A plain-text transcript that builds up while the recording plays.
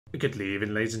Good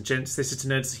evening, ladies and gents. This is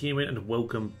Nerds the Human, and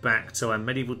welcome back to our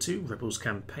Medieval 2 Rebels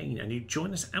campaign. And you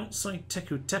join us outside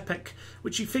Tenochtitlan,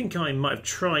 which you think I might have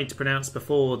tried to pronounce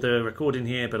before the recording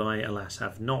here, but I, alas,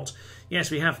 have not. Yes,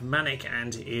 we have Manik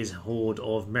and his horde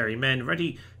of merry men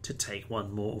ready to take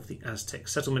one more of the Aztec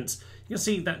settlements. You can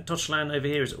see that Tenochtitlan over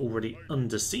here is already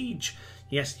under siege.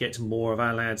 Yes, yet more of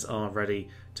our lads are ready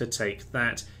to take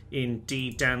that.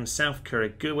 Indeed, down south,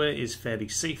 Kuragua is fairly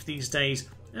safe these days.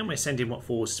 And we're sending what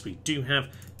forces we do have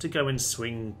to go and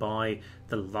swing by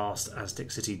the last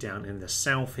Aztec city down in the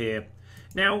south here.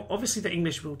 Now, obviously the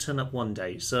English will turn up one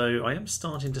day, so I am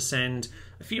starting to send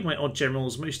a few of my odd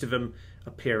generals. Most of them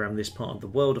appear around this part of the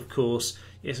world, of course.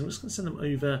 Yes, I'm just going to send them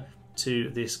over to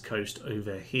this coast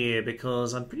over here,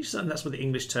 because I'm pretty certain that's where the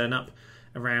English turn up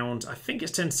around, I think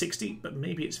it's 1060, but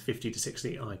maybe it's 50 to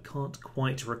 60, I can't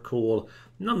quite recall.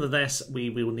 Nonetheless, we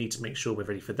will need to make sure we're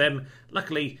ready for them.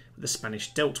 Luckily, with the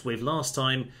Spanish dealt with last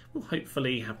time, we'll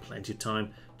hopefully have plenty of time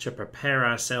to prepare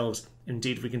ourselves.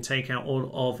 Indeed, if we can take out all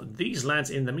of these lads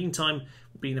in the meantime,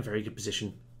 we'll be in a very good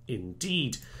position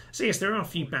indeed. So yes, there are a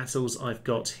few battles I've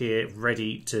got here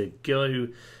ready to go.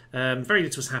 Very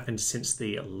little has happened since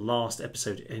the last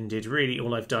episode ended. Really,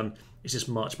 all I've done is just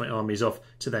march my armies off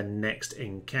to their next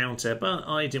encounter, but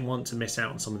I didn't want to miss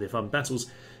out on some of the fun battles,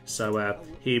 so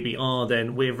here we are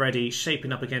then. We're ready,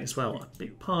 shaping up against, well, a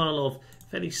big pile of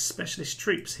fairly specialist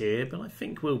troops here, but I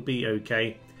think we'll be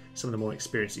okay. Some of the more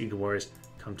experienced Eagle Warriors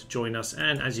come to join us,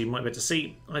 and as you might be able to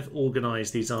see, I've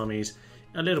organised these armies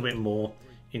a little bit more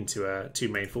into two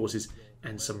main forces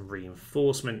and some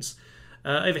reinforcements.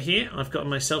 Over here, I've got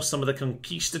myself some of the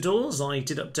conquistadors. I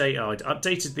did update, I'd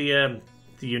updated the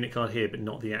unit card here, but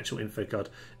not the actual info card.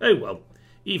 Oh well,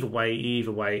 either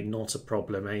way, not a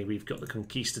problem, eh? We've got the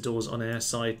conquistadors on our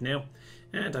side now,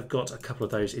 and I've got a couple of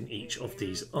those in each of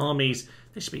these armies.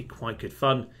 This should be quite good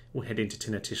fun. We'll head into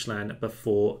Tenochtitlan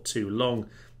before too long.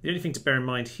 The only thing to bear in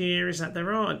mind here is that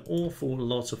there are an awful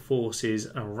lot of forces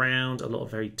around, a lot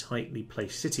of very tightly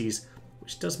placed cities,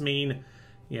 which does mean,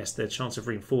 yes, the chance of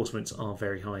reinforcements are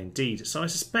very high indeed. So I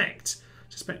suspect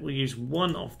we'll use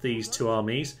one of these two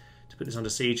armies to put this under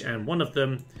siege, and one of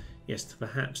them, yes, to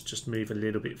perhaps just move a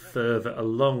little bit further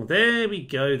along. There we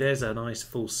go, there's a nice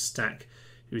full stack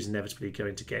who is inevitably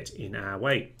going to get in our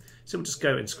way. So we'll just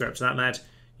go and scrap to that lad.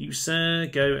 You, sir,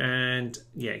 go and,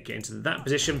 yeah, get into that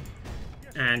position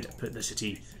and put the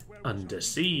city under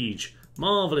siege.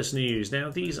 Marvellous news. Now,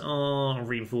 these are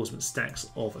reinforcement stacks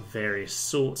of various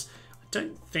sorts. I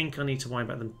don't think I need to worry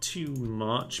about them too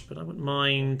much, but I wouldn't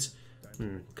mind.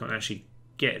 Can't actually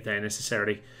get there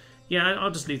necessarily. Yeah,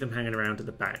 I'll just leave them hanging around at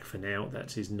the back for now.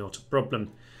 That is not a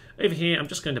problem. Over here, I'm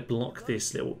just going to block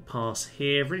this little pass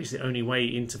here. Really, it's the only way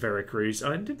into Veracruz.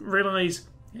 I didn't realise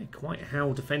quite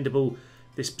how defendable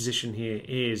this position here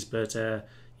is, but yes,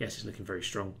 it's looking very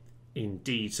strong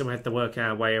indeed. So we have to work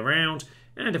our way around,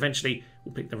 and eventually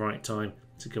we'll pick the right time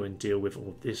to go and deal with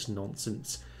all this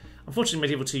nonsense. Unfortunately,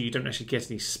 Medieval 2, you don't actually get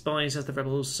any spies as the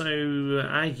rebels, so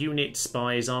our unit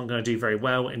spies aren't going to do very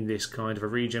well in this kind of a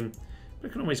region. We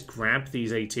can always grab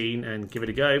these 18 and give it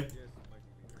a go.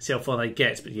 See how far they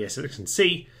get. But yes, as you can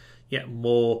see,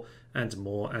 more and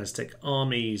more Aztec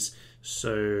armies.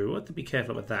 So we'll have to be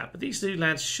careful with that. But these two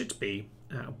lads should be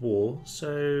at war.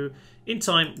 So in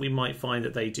time, we might find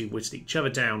that they do whittle each other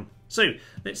down. So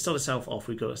let's start ourselves off.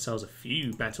 We've got ourselves a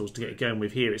few battles to get going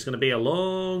with here. It's going to be a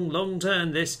long, long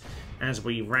turn, this, as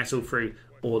we rattle through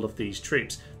all of these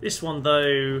troops. This one,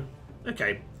 though,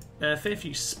 okay. A fair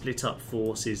few split up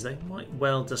forces. They might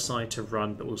well decide to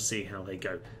run, but we'll see how they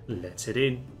go. Let's head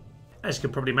in. As you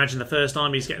can probably imagine, the first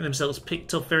army is getting themselves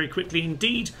picked off very quickly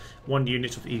indeed. One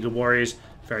unit of Eagle Warriors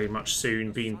very much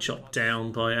soon being chopped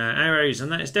down by our arrows,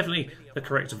 and that is definitely the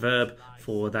correct verb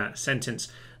for that sentence.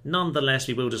 Nonetheless,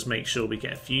 we will just make sure we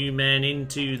get a few men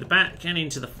into the back and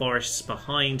into the forests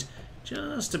behind,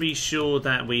 just to be sure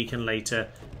that we can later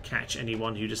catch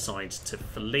anyone who decides to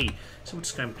flee. So we'll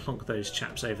just go and plonk those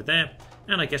chaps over there,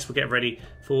 and I guess we'll get ready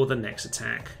for the next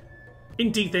attack.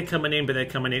 Indeed, they're coming in, but they're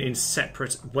coming in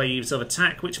separate waves of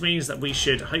attack, which means that we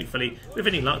should, hopefully, with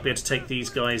any luck, be able to take these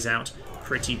guys out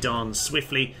pretty darn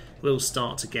swiftly. We'll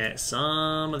start to get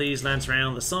some of these lads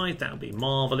around the side. That'll be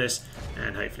marvellous,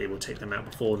 and hopefully we'll take them out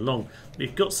before long.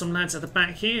 We've got some lads at the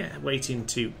back here waiting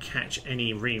to catch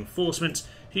any reinforcements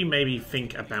who maybe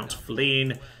think about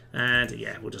fleeing. And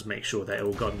yeah, we'll just make sure they're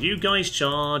all gone. You guys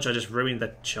charge. I just ruined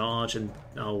the charge, and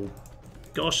oh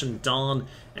gosh and darn.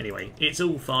 Anyway, it's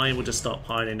all fine. We'll just start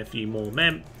piling a few more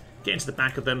men, get into the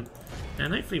back of them,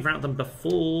 and hopefully rout them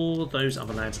before those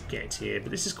other lads get here.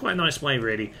 But this is quite a nice way,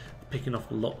 really, picking off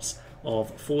lots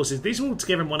of forces. These are all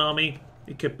together in one army.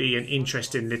 it could be an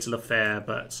interesting little affair,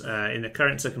 but in the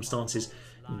current circumstances,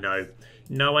 no.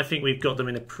 No, I think we've got them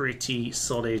in a pretty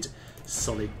solid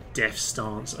death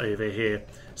stance over here.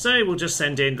 So we'll just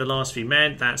send in the last few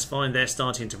men. That's fine. They're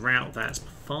starting to rout. That's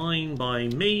fine by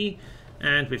me.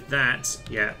 And with that,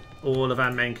 yeah, all of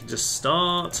our men can just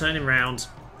start turning around,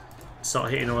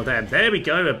 start hitting all of them. There we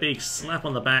go. A big slap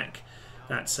on the back.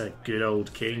 That's a good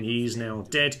old king. He's now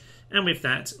dead. And with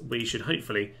that, we should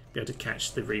hopefully be able to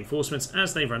catch the reinforcements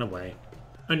as they run away.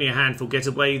 Only a handful get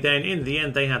away then. In the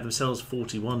end, they have themselves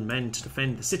 41 men to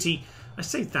defend the city. I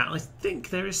say that, I think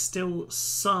there is still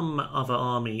some other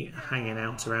army hanging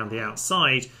out around the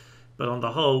outside, but on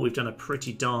the whole, we've done a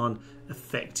pretty darn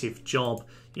effective job.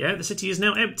 Yeah, the city is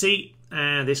now empty,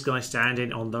 and this guy's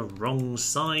standing on the wrong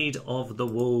side of the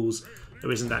walls.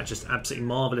 Oh, isn't that just absolutely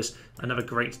marvellous? Another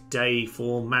great day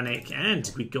for Manik,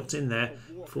 and we got in there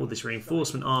before this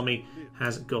reinforcement army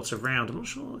has got around. I'm not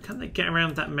sure, can they get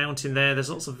around that mountain there? There's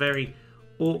lots of very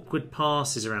awkward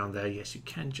passes around there. Yes, you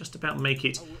can just about make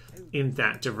it in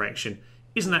that direction.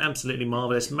 Isn't that absolutely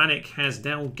marvellous? Manik has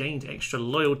now gained extra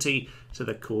loyalty to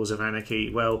the cause of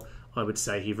anarchy. Well, I would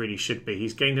say he really should be.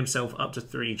 He's gained himself up to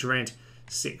 3 dread,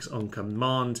 6 on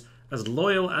command. As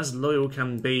loyal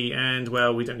can be, and,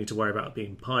 well, we don't need to worry about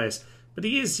being pious. But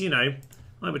he is, you know,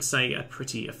 I would say a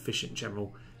pretty efficient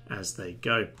general as they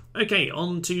go. Okay,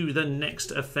 on to the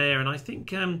next affair, and I think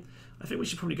we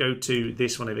should probably go to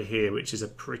this one over here, which is a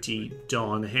pretty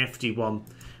darn hefty one.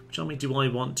 Which army do I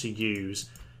want to use?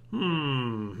 Let's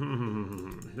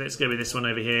go with this one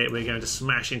over here. We're going to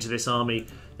smash into this army.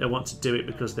 They want to do it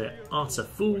because they're utter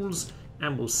fools,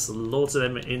 and we'll slaughter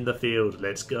them in the field.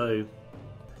 Let's go.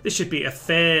 This should be a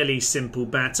fairly simple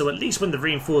battle, at least when the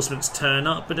reinforcements turn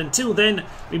up, but until then,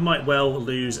 we might well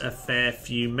lose a fair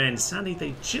few men. Sadly,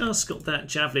 they just got that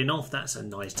javelin off. That's a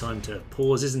nice time to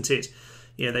pause, isn't it?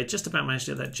 Yeah, they just about managed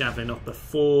to get that javelin off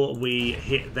before we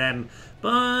hit them,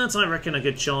 but I reckon a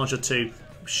good charge or two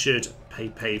should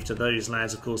pave to those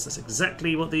lads. Of course, that's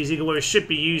exactly what these Eagle Warriors should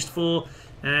be used for,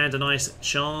 and a nice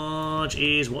charge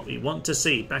is what we want to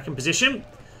see. Back in position.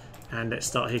 And let's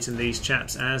start hitting these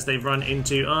chaps as they run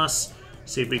into us.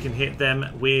 See if we can hit them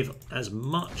with as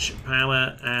much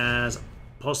power as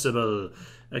possible.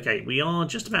 Okay, we are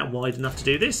just about wide enough to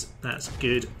do this. That's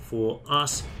good for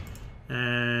us.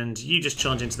 And you just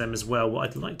charge into them as well, what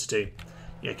I'd like to do.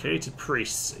 Yeah, Coyote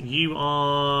Priests, you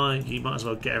might as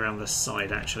well get around the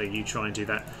side, actually. You try and do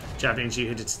that. Javelins, you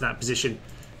hit it to that position.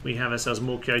 We have ourselves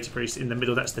more Coyote Priests in the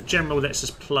middle. That's the general. Let's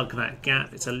just plug that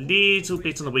gap. It's a little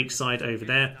bit on the weak side over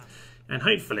there. And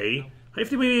hopefully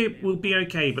we will be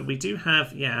okay, but we do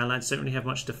have, yeah, our lads don't really have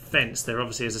much defence. They're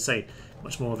obviously, as I say,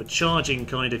 much more of a charging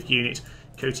kind of unit.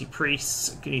 Coyote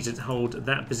Priests need to hold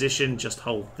that position, just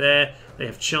hold there. They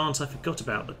have chant, I forgot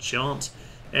about the chant.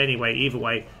 Anyway, either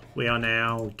way, we are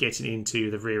now getting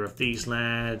into the rear of these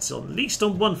lads, or at least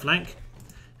on one flank.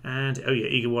 And, oh yeah,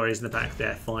 Eagle Warriors in the back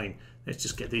there, fine. Let's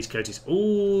just get these coyotes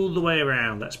all the way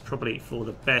around. That's probably for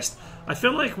the best. I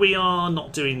feel like we are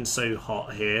not doing so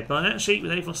hot here, but actually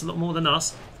they've lost a lot more than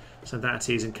us. So that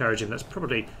is encouraging. That's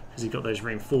probably because he's got those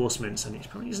reinforcements, and he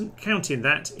probably isn't counting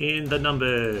that in the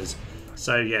numbers.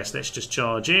 So yes, let's just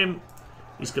charge in.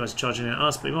 These guys are charging at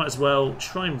us, but we might as well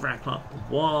try and wrap up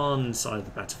one side of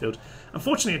the battlefield.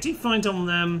 Unfortunately, I do find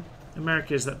on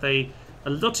Americas that a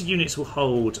lot of units will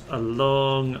hold a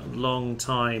long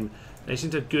time. They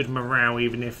seem to have good morale,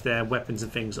 even if their weapons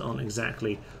and things aren't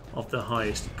exactly of the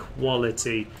highest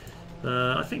quality.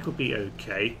 I think we'll be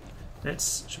okay.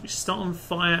 Should we start on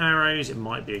fire arrows? It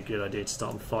might be a good idea to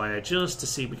start on fire, just to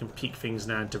see if we can peek things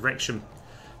in our direction.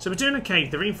 So we're doing okay.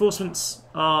 The reinforcements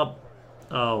are...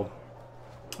 Oh.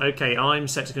 Okay, I'm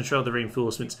set to control the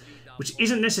reinforcements, which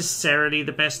isn't necessarily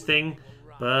the best thing,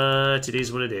 but it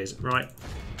is what it is. Right.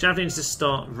 Javelins just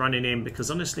start running in,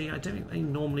 because honestly I don't think they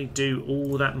normally do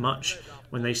all that much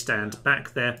when they stand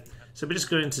back there. So we're just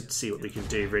going to see what we can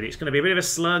do, really. It's going to be a bit of a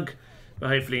slug, but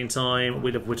hopefully in time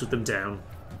we'll have whittled them down.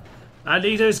 Our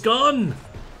leader's gone!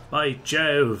 By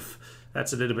Jove!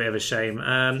 That's a little bit of a shame.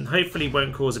 Hopefully it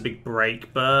won't cause a big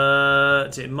break,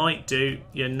 but it might do.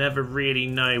 You never really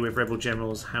know with Rebel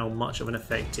Generals how much of an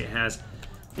effect it has.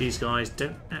 These guys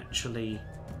don't actually...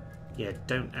 Yeah,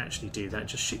 don't actually do that.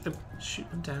 Just shoot them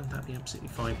down. That'd be absolutely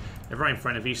fine. They're right in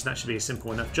front of you, so that should be a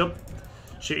simple enough job.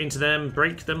 Shoot into them,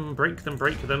 break them.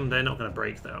 They're not going to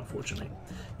break though, unfortunately.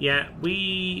 Yeah,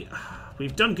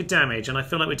 we've done good damage, and I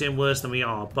feel like we're doing worse than we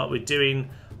are, but we're doing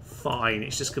fine.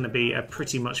 It's just going to be a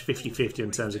pretty much 50-50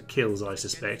 in terms of kills, I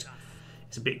suspect.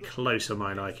 It's a bit close for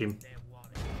my liking.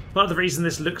 Part of the reason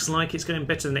this looks like it's going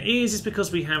better than it is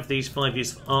because we have these 5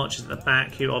 years of archers at the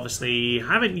back who obviously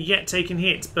haven't yet taken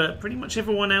hits, but pretty much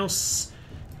everyone else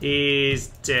is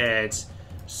dead.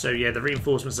 So yeah, the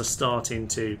reinforcements are starting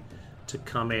to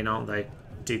come in, aren't they?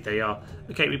 Indeed they are.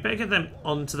 Okay, we better get them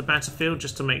onto the battlefield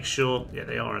just to make sure. Yeah,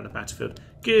 they are on the battlefield.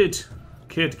 Good.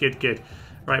 Good, good, good.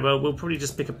 Right, well, we'll probably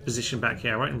just pick a position back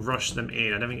here. I won't rush them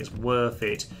in. I don't think it's worth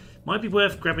it. Might be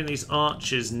worth grabbing these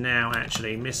archers now,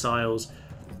 actually. Missiles.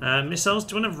 Missiles,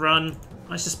 do you want to run?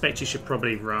 I suspect you should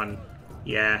probably run.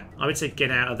 Yeah, I would say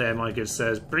get out of there, my good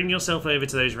sirs. Bring yourself over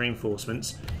to those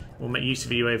reinforcements. We'll make use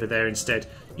of you over there instead.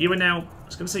 You are now, I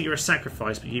was going to say you're a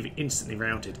sacrifice, but you've instantly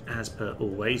routed, as per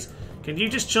always. Can you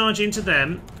just charge into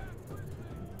them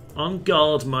on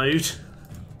guard mode?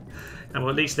 And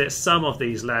we'll at least let some of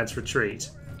these lads retreat.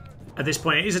 At this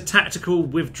point, it is a tactical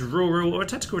withdrawal, or a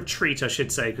tactical retreat, I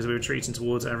should say, because we're retreating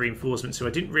towards our reinforcements, who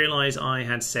I didn't realise I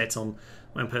had set on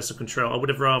my own personal control. I would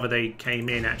have rather they came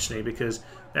in, actually, because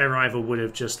their arrival would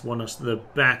have just won us the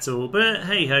battle. But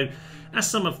hey-ho, as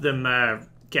some of them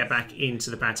get back into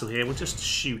the battle here, we'll just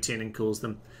shoot in and cause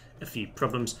them a few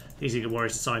problems. These Eagle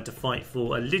Warriors decide to fight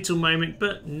for a little moment,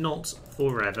 but not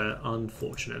forever,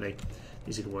 unfortunately.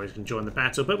 These Eagle Warriors can join the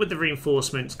battle, but with the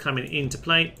reinforcements coming into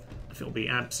play, I think it'll be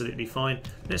absolutely fine.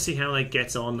 Let's see how they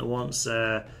get on once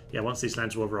these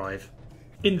lands will arrive.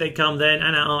 In they come then,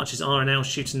 and our archers are now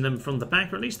shooting them from the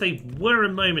back, or at least they were a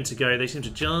moment ago. They seem to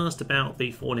just about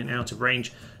be falling out of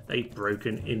range. They've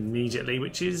broken immediately,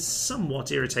 which is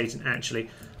somewhat irritating, actually.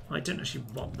 I don't actually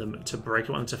want them to break.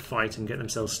 I want them to fight and get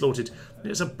themselves slaughtered.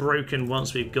 It's a broken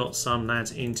once we've got some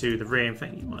lads into the rear. In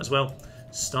fact, you might as well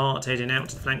start heading out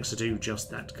to the flanks to do just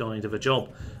that kind of a job.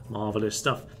 Marvellous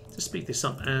stuff. To speed this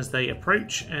up as they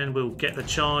approach, and we'll get the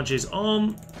charges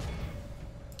on.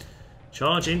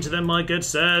 Charge into them, my good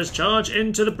sirs. Charge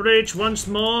into the bridge once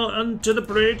more. Onto the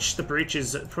bridge. The bridge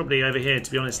is probably over here,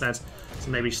 to be honest, lads. So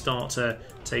maybe start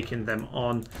taking them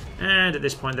on. And at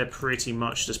this point, they're pretty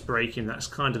much just breaking. That's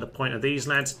kind of the point of these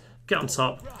lads. Get on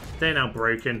top. They're now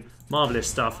broken. Marvellous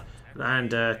stuff.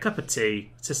 And a cup of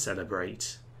tea to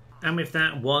celebrate. And with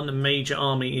that, one major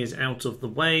army is out of the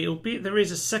way, albeit there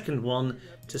is a second one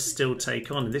to still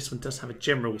take on. And this one does have a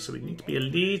general, so we need to be a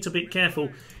little bit careful.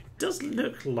 It does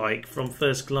look like, from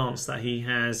first glance, that he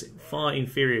has far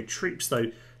inferior troops,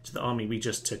 though, to the army we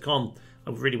just took on.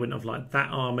 I really wouldn't have liked that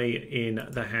army in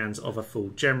the hands of a full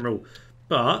general.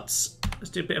 But let's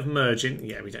do a bit of merging.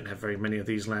 Yeah, we don't have very many of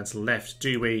these lads left,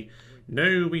 do we?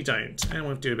 No, we don't. And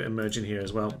we'll do a bit of merging here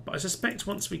as well. But I suspect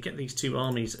once we get these two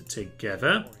armies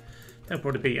together, they'll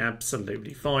probably be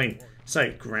absolutely fine.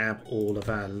 So grab all of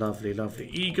our lovely, lovely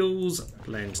eagles,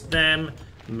 blend them,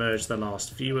 merge the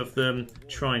last few of them,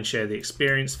 try and share the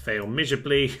experience, fail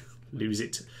miserably, lose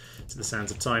it to the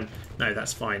sands of time. No,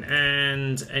 that's fine.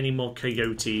 And any more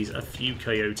coyotes? A few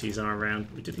coyotes are around.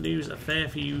 We did lose a fair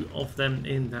few of them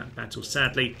in that battle,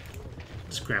 sadly.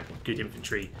 Let's grab what good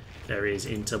infantry there is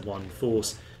into one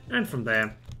force. And from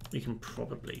there, we can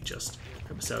probably just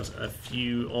grab ourselves a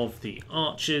few of the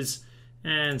archers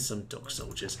and some dog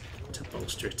soldiers to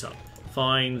bolster it up.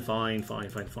 Fine, fine, fine,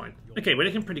 fine, fine. Okay, we're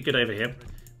looking pretty good over here.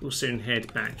 We'll soon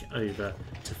head back over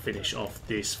to finish off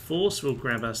this force. We'll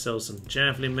grab ourselves some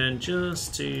javelin men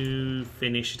just to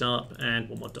finish it up. And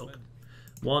one more dog.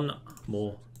 One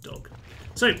more dog.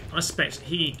 So, I suspect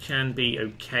he can be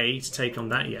okay to take on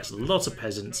that. Yes, lots of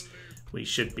peasants. We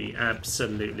should be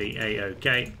absolutely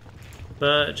a-okay.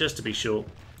 But just to be sure,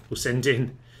 we'll send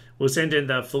in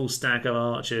the full stack of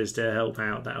archers to help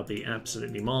out. That'll be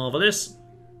absolutely marvellous.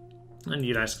 And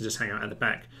you guys can just hang out at the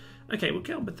back. Okay, we'll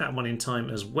get on with that one in time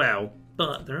as well.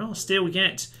 But there are still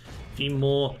yet a few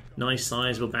more nice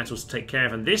sizable battles to take care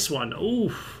of. And this one,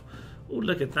 oof. Oh,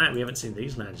 look at that. We haven't seen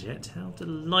these lads yet. How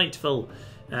delightful.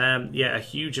 Yeah, a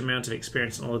huge amount of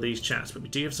experience on all of these chaps. But we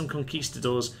do have some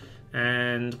conquistadors.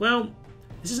 And, well,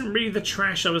 this isn't really the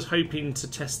trash I was hoping to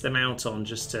test them out on,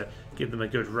 just to give them a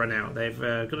good run out. They've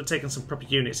got to take on some proper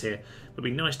units here. It'll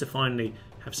be nice to finally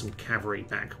have some cavalry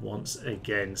back once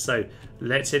again. So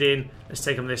let's head in. Let's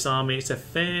take on this army. It's a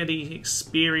fairly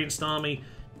experienced army.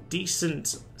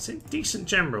 Decent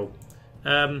general.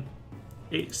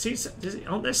 It seems,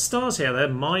 aren't there stars here? They're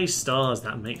my stars.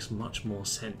 That makes much more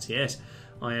sense. Yes,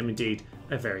 I am indeed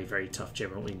a very, very tough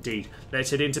general indeed. Let's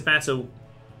head into battle.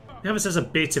 We have ourselves a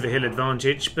bit of a hill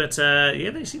advantage, but yeah,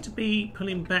 they seem to be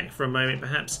pulling back for a moment,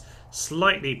 perhaps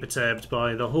slightly perturbed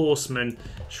by the horsemen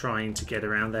trying to get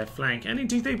around their flank. And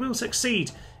indeed, they will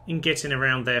succeed in getting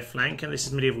around their flank. And this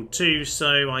is medieval 2,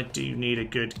 so I do need a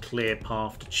good clear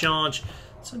path to charge.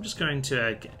 So I'm just going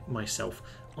to get myself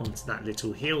onto that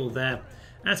little hill there.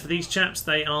 As for these chaps,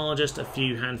 they are just a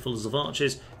few handfuls of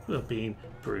archers who are being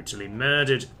brutally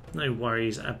murdered. No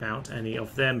worries about any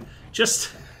of them.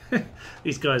 Just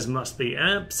these guys must be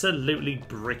absolutely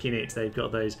bricking it. They've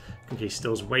got those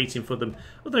conquistadors waiting for them.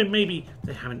 Although maybe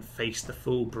they haven't faced the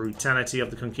full brutality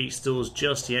of the conquistadors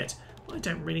just yet. I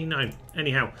don't really know.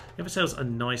 Anyhow, we have ourselves a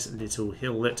nice little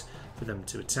hillet for them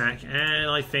to attack. And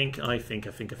I think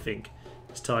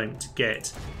it's time to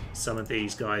get some of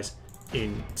these guys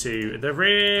into the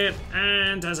rear.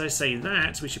 And as I say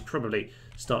that, we should probably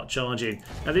start charging.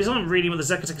 Now, these aren't really what the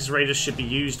Zacatecas Raiders should be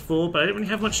used for, but I don't really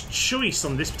have much choice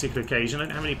on this particular occasion. I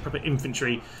don't have any proper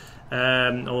infantry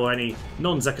or any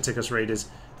non-Zacatecas Raiders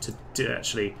to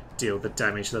actually deal the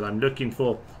damage that I'm looking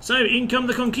for. So, in come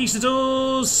the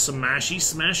Conquistadors! Smashy,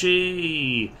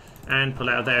 smashy! And pull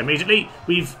out of there immediately.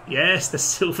 Yes, the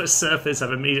Silver Surfers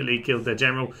have immediately killed their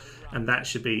general, and that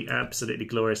should be absolutely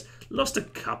glorious. Lost a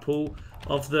couple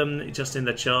of them just in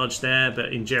the charge there,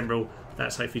 but in general,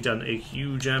 that's hopefully done a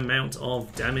huge amount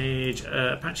of damage.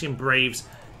 Apache Braves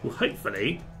will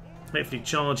hopefully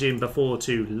charge in before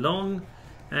too long.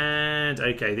 And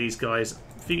okay, these guys,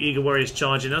 a few eager warriors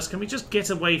charging us. Can we just get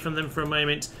away from them for a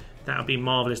moment? That would be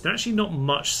marvellous. They're actually not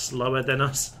much slower than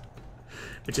us,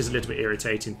 which is a little bit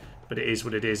irritating, but it is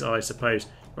what it is, I suppose.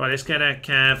 Right, let's get our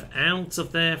cav out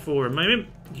of there for a moment.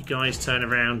 You guys turn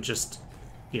around, just,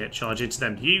 yeah, charge into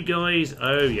them. You guys,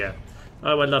 oh yeah.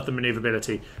 Oh, I love the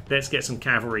manoeuvrability. Let's get some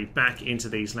cavalry back into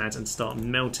these lads and start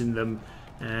melting them.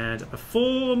 And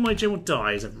before my general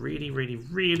dies, I really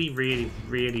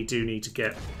do need to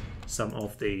get some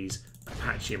of these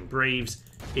Apache Braves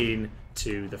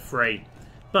into the fray.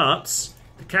 But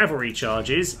the cavalry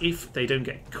charges, if they don't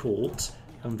get caught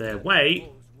on their way,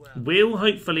 will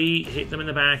hopefully hit them in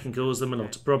the back and cause them a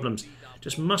lot of problems.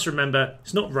 Just must remember,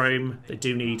 it's not Rome. They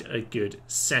do need a good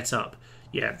setup.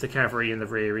 Yeah, the cavalry in the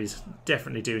rear is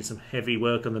definitely doing some heavy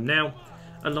work on them now,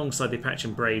 alongside the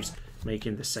Apache Braves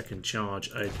making the second charge.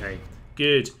 Okay,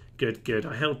 good.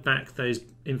 I held back those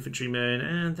infantrymen,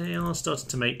 and they are starting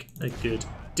to make a good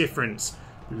difference.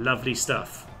 Lovely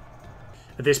stuff.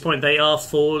 At this point, they are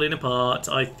falling apart.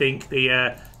 I think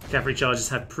the cavalry charges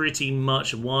have pretty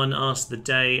much won us the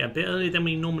day a bit earlier than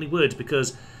we normally would,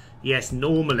 because, yes,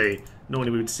 normally we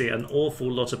would see an awful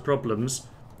lot of problems.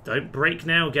 Don't break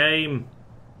now, game.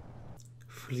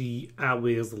 3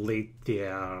 hours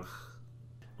later.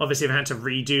 Obviously, I've had to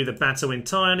redo the battle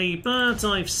entirely, but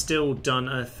I've still done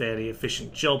a fairly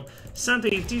efficient job.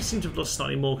 Sadly, I do seem to have lost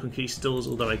slightly more conquistadors,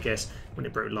 although I guess when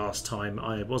it broke last time,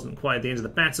 I wasn't quite at the end of the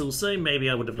battle, so maybe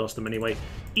I would have lost them anyway.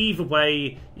 Either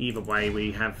way,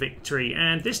 we have victory,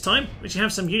 and this time we should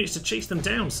have some units to chase them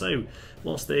down. So,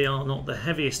 whilst they are not the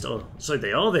heaviest, well,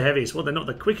 they're not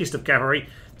the quickest of cavalry,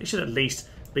 they should at least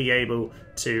be able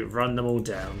to run them all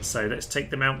down. So let's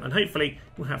take them out, and hopefully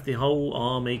we'll have the whole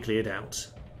army cleared out.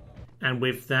 And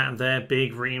with that, their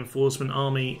big reinforcement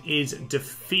army is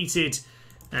defeated,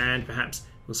 and perhaps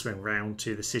we'll swing round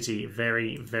to the city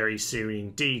very soon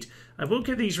indeed. I will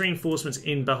get these reinforcements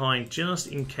in behind just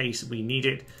in case we need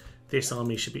it. This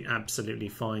army should be absolutely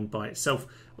fine by itself,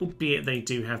 albeit they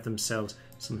do have themselves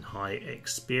some high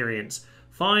experience.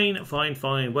 Fine.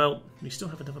 Well, we still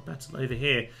have another battle over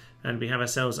here, and we have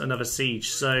ourselves another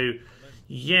siege. So,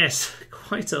 yes,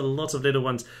 quite a lot of little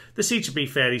ones. The siege should be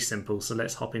fairly simple, so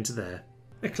let's hop into there.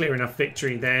 A clear enough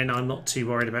victory then. I'm not too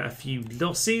worried about a few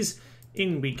losses.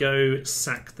 In we go,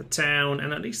 sack the town,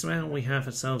 and at least now we have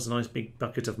ourselves a nice big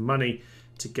bucket of money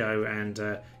to go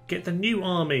and get the new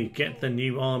army. Get the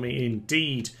new army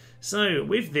indeed. So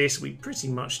with this, we pretty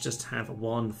much just have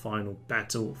one final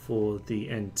battle for the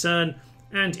end turn,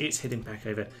 and it's heading back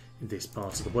over in this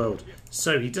part of the world.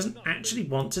 So he doesn't actually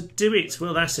want to do it.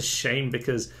 Well, that's a shame,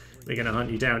 because we're going to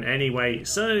hunt you down anyway.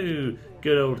 So,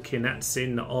 good old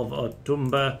Kinatsin of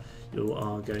Otumba, you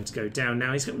are going to go down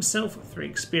now. He's got himself 3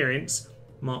 experience,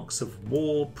 marks of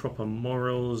war, proper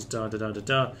morals,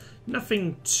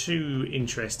 Nothing too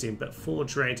interesting, but 4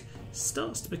 dread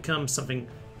starts to become something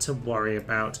to worry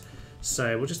about.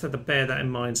 So we'll just have to bear that in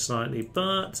mind slightly,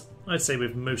 but I'd say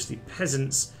with mostly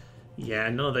peasants, yeah,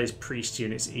 none of those priest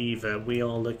units either. We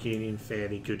are looking in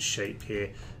fairly good shape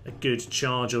here. A good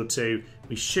charge or two.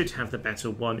 We should have the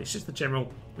battle won. It's just the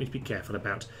general we need to be careful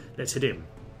about. Let's hit him.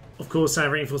 Of course, our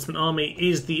reinforcement army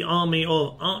is the army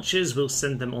of archers. We'll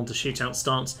send them on to shootout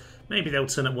stance. Maybe they'll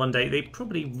turn up one day. They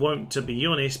probably won't, to be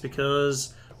honest,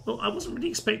 because, well, I wasn't really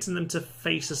expecting them to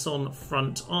face us on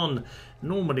front on.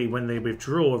 Normally, when they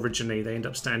withdraw originally, they end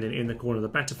up standing in the corner of the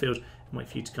battlefield and wait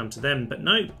for you to come to them. But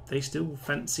no, they still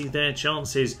fancy their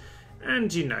chances.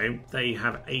 And, you know, they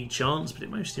have a chance, but it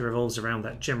mostly revolves around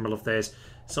that general of theirs.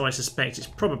 So I suspect it's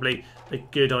probably a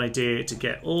good idea to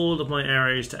get all of my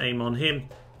arrows to aim on him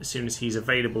as soon as he's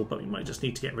available, but we might just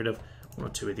need to get rid of one or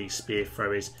two of these spear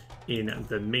throwers in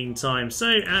the meantime. So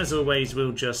as always,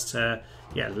 we'll just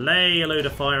lay a load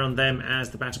of fire on them as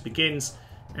the battle begins,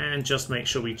 and just make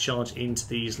sure we charge into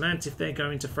these lads. If they're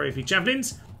going to throw a few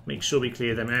javelins, make sure we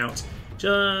clear them out.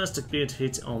 Just a good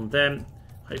hit on them.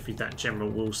 Hopefully that general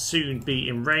will soon be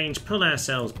in range. Pull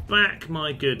ourselves back,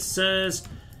 my good sirs.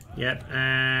 Yep,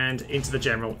 and into the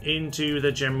general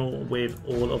with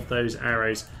all of those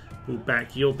arrows. Pull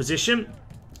back your position.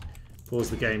 Pause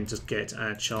the game, just get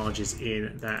our charges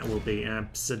in. That will be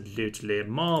absolutely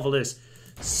marvellous.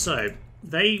 So,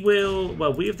 they will...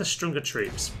 Well, we have the stronger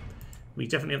troops. We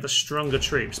definitely have the stronger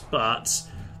troops, but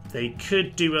they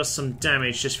could do us some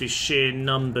damage just for sheer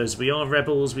numbers. We are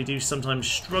rebels. We do sometimes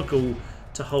struggle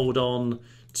to hold on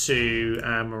to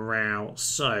morale.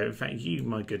 So, in fact, you,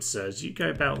 my good sirs, you go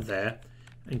about there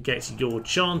and get your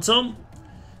chant on.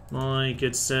 My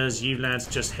good sirs, you lads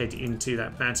just head into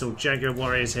that battle. Jaguar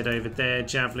warriors head over there.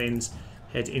 Javelins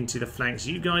head into the flanks.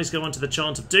 You guys go onto the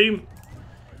chant of doom.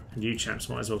 And you chaps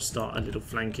might as well start a little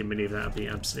flanking maneuver. That would be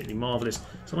absolutely marvellous.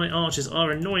 So my archers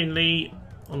are annoyingly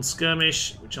on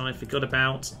skirmish, which I forgot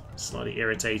about. Slightly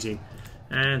irritating.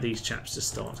 And these chaps just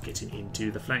start getting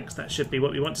into the flanks. That should be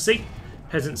what we want to see.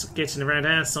 Peasants getting around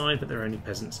our side, but they're only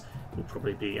peasants. Will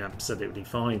probably be absolutely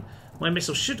fine. My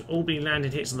missiles should all be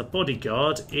landing hits on the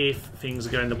bodyguard if things are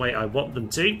going the way I want them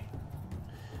to.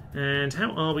 And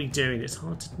how are we doing? It's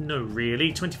hard to know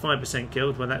really. 25%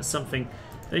 killed. Well, that's something.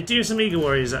 They do have some eagle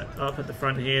warriors up at the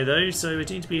front here though, so we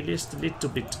need to be just a little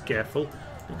bit careful.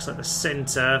 Looks like the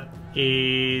centre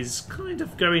is kind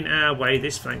of going our way.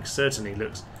 This flank certainly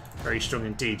looks very strong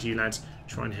indeed. You lads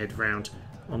try and head round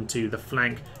onto the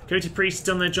flank. Coated priests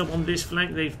done their job on this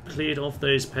flank. They've cleared off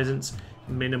those peasants.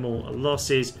 Minimal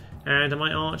losses. And are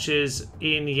my archers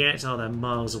in yet? Oh, they're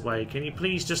miles away. Can you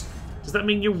please just... Does that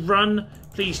mean you run?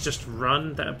 Please just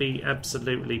run. That would be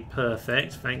absolutely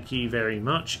perfect. Thank you very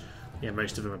much. Yeah,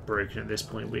 most of them are broken at this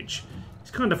point, which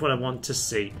is kind of what I want to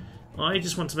see. I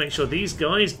just want to make sure these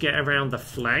guys get around the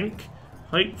flank.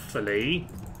 Hopefully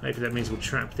that means we'll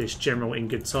trap this general in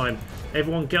good time.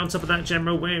 Everyone get on top of that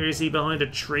general. Where is he? Behind a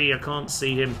tree. I can't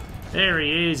see him. There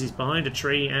he is. He's behind a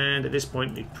tree, and at this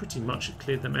point we pretty much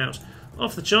cleared them out.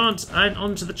 Off the chant and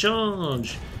onto the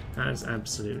charge. That's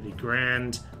absolutely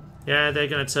grand. Yeah, they're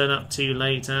going to turn up too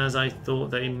late, as I thought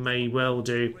they may well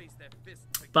do.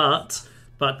 But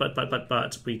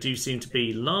we do seem to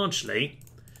be largely...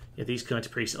 Yeah, these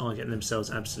coated priests are getting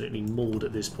themselves absolutely mauled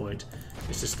at this point.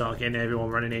 Just to start getting everyone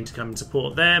running in to come and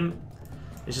support them.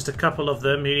 There's just a couple of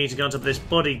them who need to go on top of this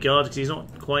bodyguard because he's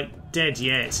not quite dead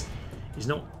yet. He's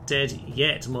not dead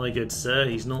yet, my good sir.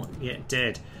 He's not yet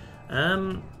dead.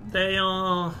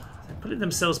 They're putting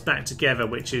themselves back together,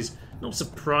 which is not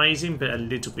surprising, but a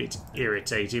little bit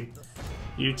irritating.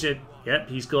 Yep,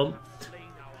 he's gone.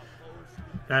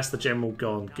 That's the general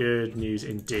gone. Good news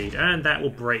indeed. And that will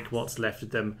break what's left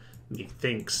of them,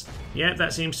 methinks. Yep,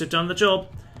 that seems to have done the job.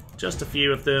 Just a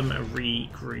few of them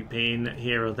regrouping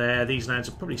here or there. These lads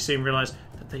will probably soon realise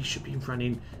that they should be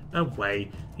running away.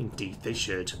 Indeed they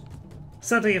should.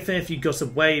 Sadly, a fair few got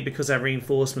away because our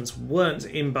reinforcements weren't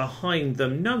in behind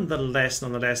them. Nonetheless,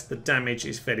 the damage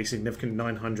is fairly significant.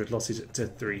 900 losses to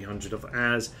 300 of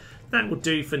ours. That will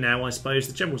do for now, I suppose.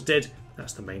 The general's dead.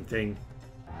 That's the main thing.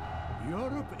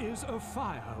 Europe is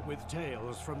afire with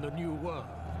tales from the New World.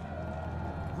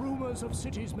 Rumors of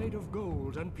cities made of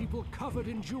gold and people covered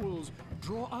in jewels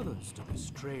draw others to this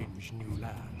strange new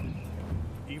land.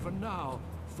 Even now,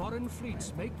 foreign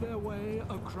fleets make their way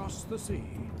across the sea.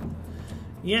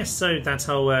 Yes, so that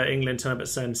whole England time at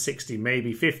CERN 60,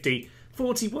 maybe 50,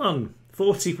 41.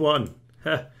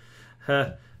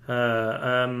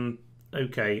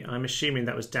 Okay, I'm assuming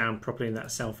that was down properly in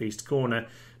that southeast corner.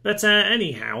 But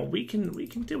anyhow, we can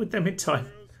deal with them in time.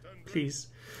 Please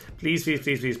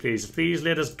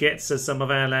let us get some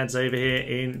of our lads over here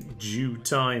in due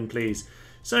time, please.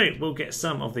 So we'll get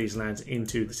some of these lads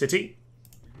into the city.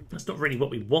 That's not really what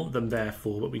we want them there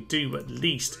for, but we do at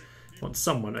least want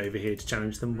someone over here to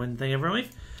challenge them when they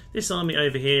arrive. This army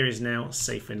over here is now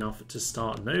safe enough to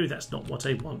start. No, that's not what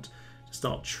I want. To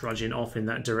start trudging off in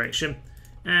that direction.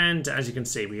 And as you can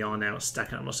see, we are now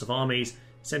stacking up lots of armies,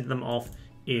 sending them off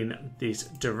in this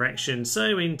direction.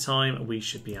 So in time, we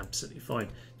should be absolutely fine.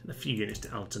 And a few units to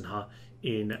Altenha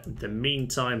in the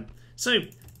meantime. So,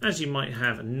 as you might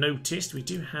have noticed, we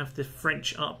do have the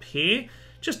French up here.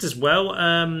 Just as well,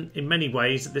 in many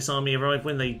ways, this army arrived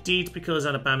when they did, because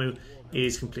Alabama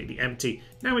is completely empty.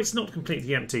 Now it's not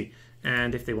completely empty,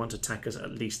 and if they want to attack us,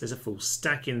 at least there's a full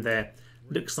stack in there.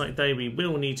 Looks like we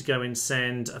will need to go and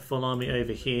send a full army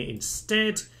over here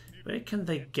instead. Where can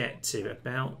they get to?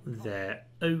 About there.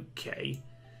 Okay.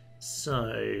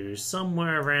 So,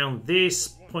 somewhere around this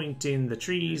point in the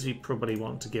trees, we probably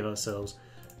want to give ourselves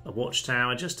a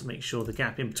watchtower just to make sure the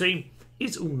gap in between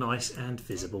is all nice and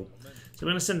visible. So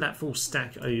we're going to send that full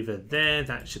stack over there.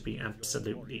 That should be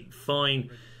absolutely fine.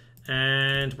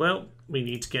 And, well, we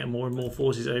need to get more and more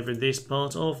forces over in this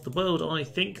part of the world. I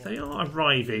think they are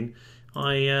arriving.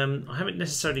 I haven't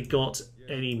necessarily got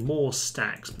any more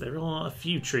stacks, but there are a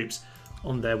few troops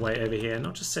on their way over here. And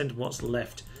I'll just send what's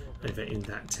left over in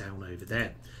that town over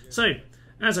there. So,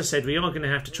 as I said, we are going to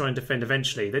have to try and defend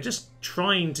eventually. They're just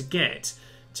trying to get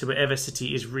to whatever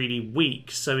city is really weak.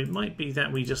 So it might be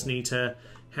that we just need to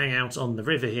hang out on the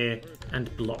river here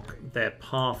and block their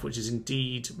path, which is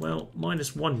indeed, well,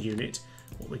 -1 unit,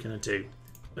 what we're going to do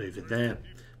over there.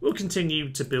 We'll continue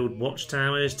to build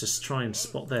watchtowers to try and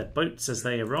spot their boats as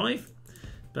they arrive.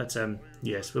 But,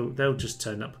 yes, they'll just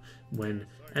turn up when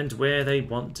and where they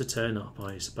want to turn up,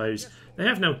 I suppose. They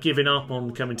have now given up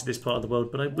on coming to this part of the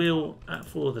world, but I will,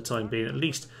 for the time being, at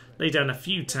least lay down a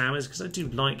few towers, because I do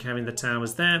like having the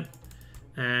towers there.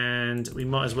 And we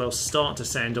might as well start to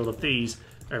send all of these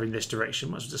over in this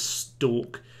direction. Might as well just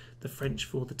stalk the French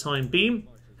for the time being.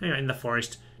 Hang out in the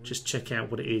forest, just check out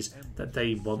what it is that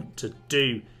they want to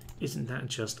do. Isn't that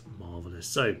just marvellous?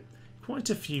 So, quite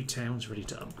a few towns ready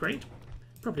to upgrade.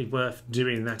 Probably worth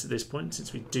doing that at this point,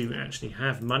 since we do actually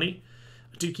have money.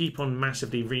 I do keep on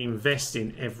massively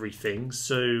reinvesting everything,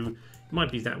 so it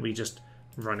might be that we just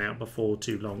run out before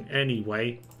too long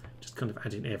anyway. Just kind of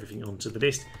adding everything onto the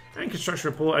list. And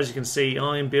construction report, as you can see,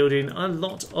 I am building a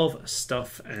lot of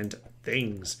stuff and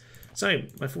things. So,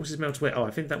 my forces melt away. Oh,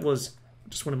 I think that was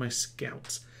just one of my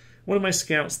scouts. One of my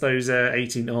scouts, those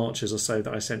 18 archers or so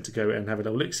that I sent to go and have a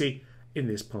little look-see in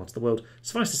this part of the world.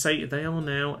 Suffice to say, they are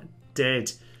now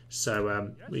dead.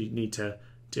 So we need to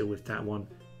deal with that one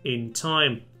in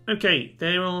time. Okay,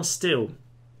 there are still...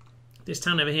 This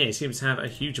town over here seems to have a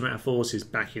huge amount of forces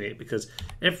backing it, because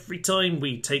every time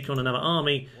we take on another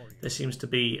army, there seems to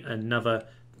be another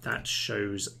that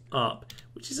shows up,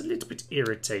 which is a little bit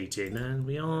irritating. And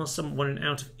we are somewhat running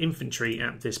out of infantry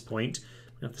at this point.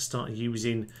 We have to start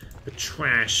using the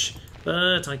trash.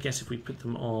 But I guess if we put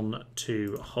them on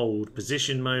to hold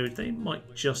position mode, they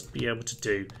might just be able to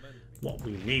do what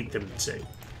we need them to.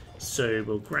 So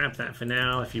we'll grab that for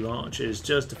now, a few archers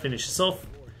just to finish us off.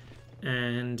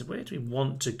 And where do we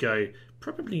want to go?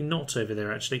 Probably not over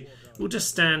there, actually. We'll just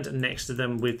stand next to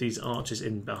them with these archers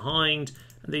in behind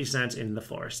and these lads in the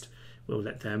forest. We'll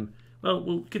let them, well,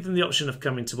 we'll give them the option of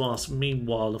coming to us.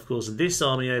 Meanwhile, of course, this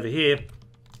army over here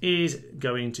is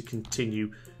going to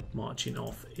continue marching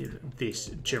off in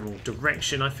this general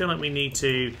direction. I feel like we need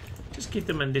to just give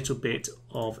them a little bit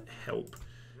of help.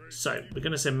 So we're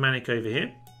going to send Manik over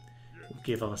here. We'll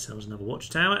give ourselves another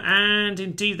watchtower, and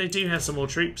indeed they do have some more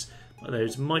troops, but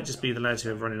those might just be the lads who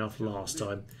have running off last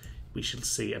time. We shall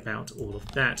see about all of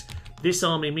that. This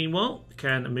army, meanwhile,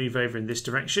 can move over in this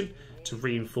direction to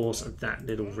reinforce that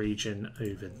little region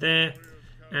over there.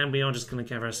 And we are just going to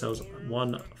give ourselves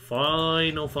one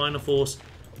final force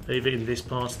over in this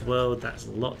part of the world. That's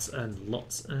lots and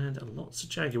lots and lots of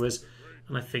jaguars,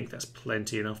 and I think that's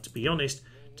plenty enough, to be honest,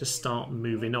 to start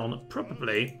moving on.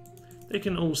 Probably they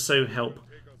can also help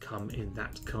come in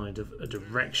that kind of a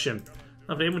direction.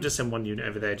 Lovely. We'll just send one unit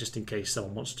over there just in case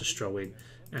someone wants to stroll in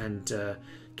and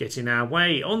get in our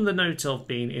way. On the note of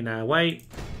being in our way,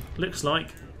 looks like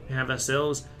we have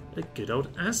ourselves a good old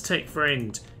Aztec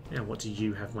friend. Now, what do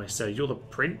you have, my sir? You're the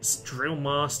Prince Drill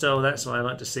Master. Oh, that's what I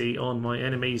like to see on my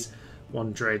enemies.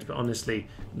 One dread, but honestly,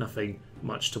 nothing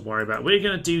much to worry about. We're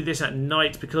going to do this at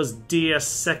night because dear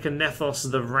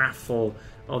Sekanethos the Wrathful,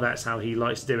 oh, that's how he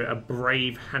likes to do it. A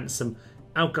brave, handsome,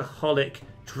 alcoholic,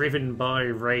 driven by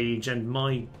rage, and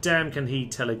my damn can he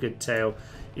tell a good tale.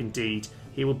 Indeed,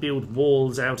 he will build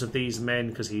walls out of these men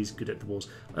because he's good at the walls.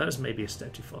 That was maybe a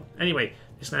step too far. Anyway,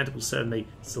 this lad will certainly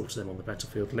slaughter them on the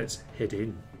battlefield. Let's head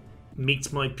in.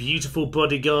 Meet my beautiful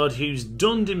bodyguard who's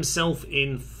donned himself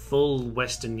in full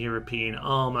Western European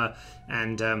armour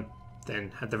and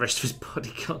then had the rest of his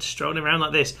bodyguard strolling around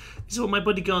like this. This is what my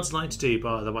bodyguards like to do,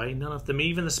 by the way. None of them,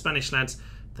 even the Spanish lads,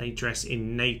 they dress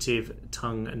in native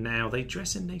tongue now. They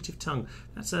dress in native tongue.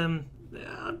 That's I'm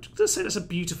going to say that's a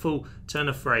beautiful turn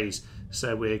of phrase,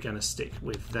 so we're going to stick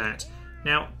with that.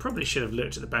 Now, probably should have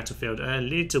looked at the battlefield a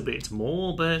little bit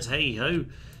more, but hey-ho.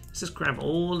 Let's just grab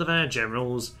all of our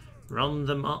generals, run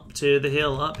them up to the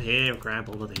hill up here, grab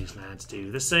all of these lads,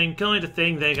 do the same kind of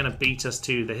thing. They're going to beat us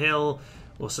to the hill.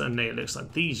 or certainly it looks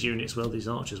like these units will, these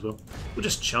archers will. We'll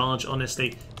just charge,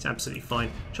 honestly, it's absolutely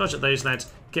fine. Charge at those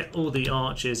lads, get all the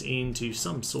archers into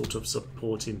some sort of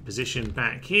supporting position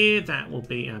back here. That will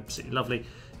be absolutely lovely.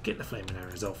 Get the flaming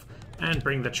arrows off and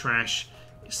bring the trash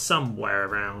somewhere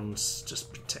around.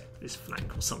 Just protect this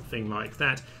flank or something like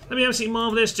that. That'd be absolutely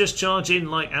marvellous. Just charge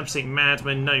in like absolute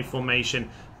madmen. No formation,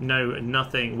 no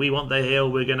nothing. We want the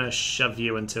hill. We're going to shove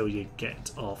you until you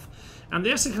get off. And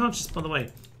the Aztec archers, by the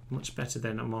way, much better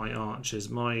than my archers.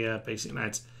 My basic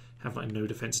lads have like no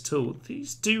defence at all.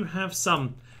 These do have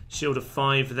some shield of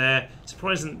 5 there.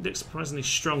 Looks surprisingly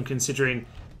strong considering,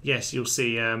 yes, you'll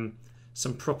see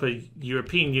some proper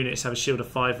European units have a shield of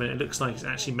 5 and it looks like it's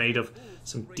actually made of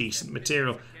some decent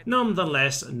material.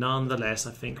 Nonetheless,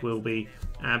 I think we'll be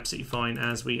absolutely fine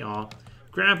as we are.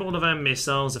 Grab all of our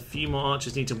missiles. A few more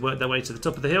archers need to work their way to the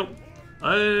top of the hill.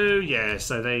 Oh yeah,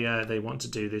 so they want to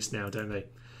do this now, don't they?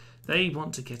 They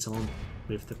want to get on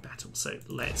with the battle. So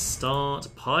let's start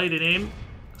piling in.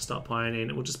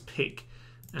 We'll just pick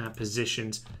our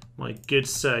positions. My good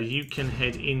sir, you can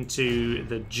head into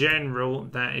the general.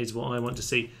 That is what I want to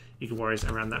see. You can worry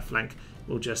around that flank.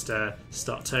 We'll just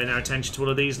start turning our attention to all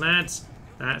of these lads.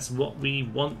 That's what we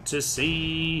want to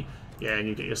see. Yeah, and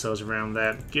you get yourselves around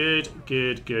there. Good.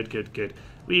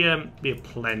 We have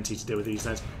plenty to do with these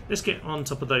lads. Let's get on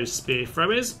top of those spear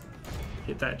throwers.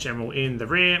 Hit that general in the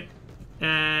rear.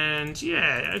 And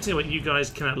yeah, I'll tell you what, you guys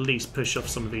can at least push off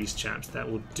some of these chaps. That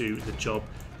will do the job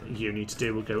that you need to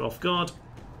do. We'll go off guard.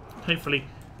 Hopefully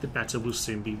the battle will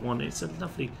soon be won. It's a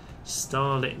lovely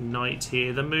starlit night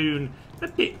here. The moon, a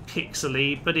bit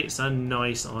pixely, but it's a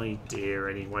nice idea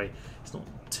anyway. It's not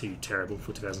too terrible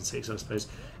for 2006, I suppose.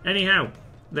 Anyhow,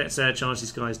 let's charge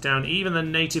these guys down. Even the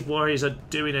native warriors are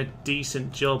doing a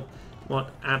decent job.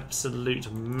 What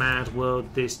absolute mad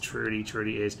world this truly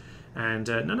is. And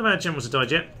none of our generals have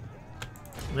died yet.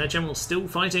 Their general's still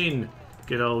fighting.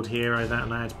 Good old hero, that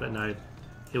lad. But no,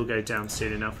 he'll go down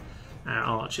soon enough. Our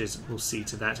archers will see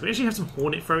to that. We actually have some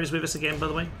hornet throwers with us again, by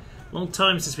the way. Long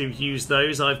time since we've used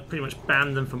those. I've pretty much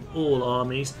banned them from all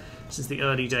armies since the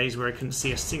early days where I couldn't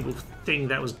see a single thing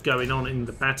that was going on in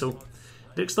the battle.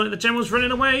 Looks like the general's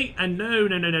running away, and no.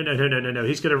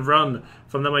 He's going to run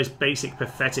from the most basic,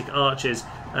 pathetic archers.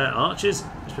 Archers?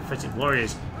 Most pathetic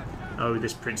warriors. Oh,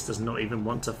 this prince does not even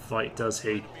want to fight, does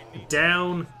he?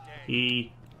 Down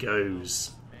he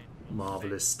goes.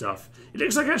 Marvellous stuff. It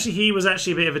looks like actually he was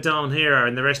actually a bit of a darn hero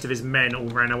and the rest of his men all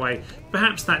ran away.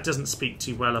 Perhaps that doesn't speak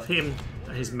too well of him,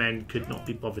 that his men could not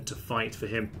be bothered to fight for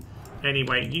him.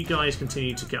 Anyway, you guys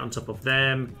continue to get on top of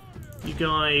them. You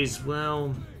guys,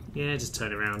 well, yeah, just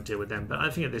turn around, deal with them. But I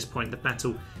think at this point the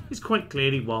battle is quite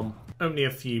clearly won. Only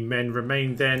a few men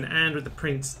remain then, and with the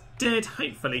prince dead,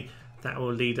 hopefully that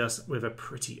will lead us with a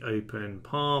pretty open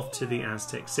path to the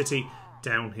Aztec city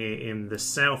down here in the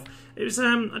south. It was, I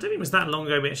don't think it was that long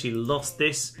ago we actually lost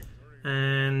this,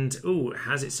 and it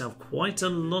has itself quite a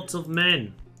lot of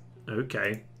men.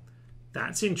 Okay,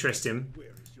 that's interesting.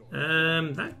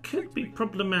 That could be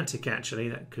problematic actually.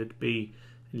 That could be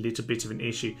a little bit of an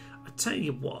issue. I tell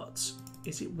you what,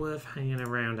 is it worth hanging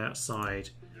around outside?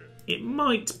 It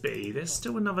might be. There's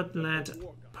still another lad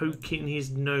poking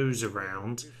his nose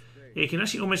around. He can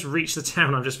actually almost reach the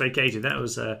town I've just vacated. That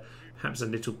was perhaps a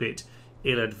little bit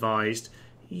ill-advised.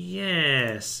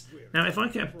 Yes. Now, if I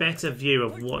get a better view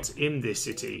of what's in this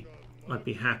city, I'd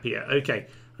be happier. Okay,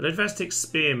 an Aztec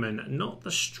spearmen, not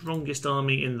the strongest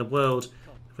army in the world.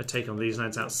 If I take on these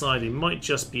lads outside, he might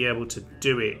just be able to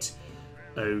do it.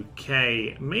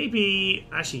 Okay, maybe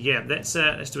actually, yeah. Let's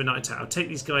do a night attack. I'll take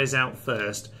these guys out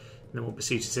first, and then we'll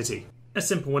besiege the city. A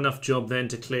simple enough job then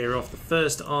to clear off the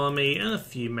first army, and a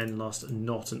few men lost,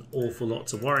 not an awful lot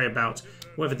to worry about.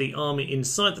 Whether the army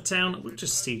inside the town, we'll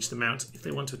just siege them out. If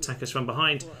they want to attack us from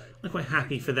behind, I'm quite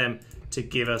happy for them to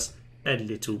give us a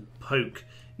little poke.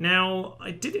 Now,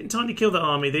 I didn't entirely kill the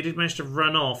army, they did manage to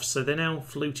run off, so they're now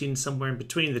floating somewhere in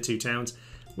between the two towns,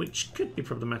 which could be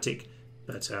problematic,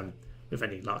 but with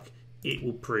any luck, it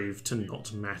will prove to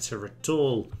not matter at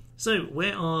all. So,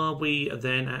 where are we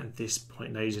then at this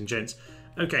point, ladies and gents?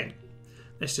 Okay,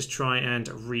 let's just try and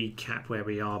recap where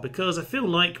we are, because I feel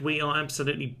like we are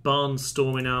absolutely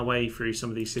barnstorming our way through some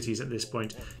of these cities at this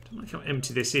point. I don't like how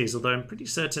empty this is, although I'm pretty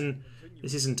certain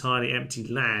this is entirely empty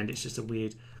land. It's just a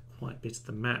weird, quiet bit of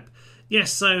the map.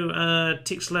 Yes, so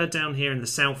Tixla down here in the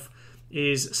south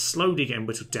is slowly getting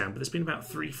whittled down, but there's been about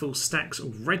 3 full stacks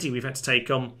already we've had to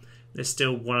take on. There's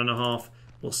still 1.5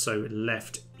 or so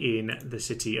left in the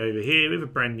city over here with a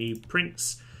brand new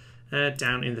prince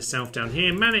down in the south down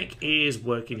here. Manik is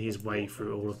working his way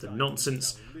through all of the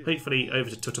nonsense, hopefully over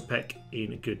to Tutopek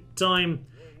in a good time.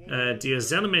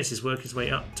 Diazelamis is working his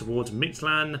way up towards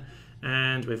Mictlan,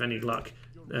 and with any luck,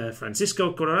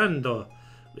 Francisco Corando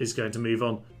is going to move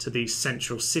on to these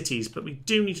central cities. But we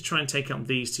do need to try and take up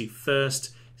these two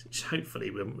first.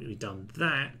 Hopefully, when we've done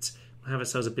that, we'll have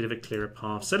ourselves a bit of a clearer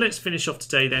path. So let's finish off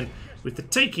today then with the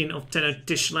taking of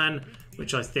Tenochtitlan,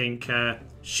 which I think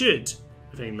should,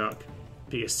 with any luck,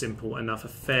 be a simple enough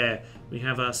affair. We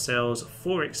have ourselves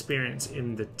 4 experience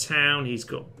in the town. He's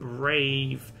got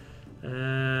Brave,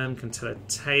 can tell a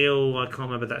tale. I can't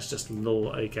remember, that's just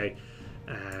law. Okay,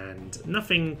 and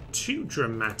nothing too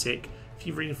dramatic. A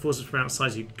few reinforcements from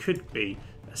outside you could be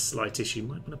a slight issue.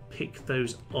 Might want to pick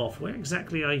those off. Where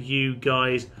exactly are you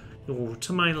guys? You're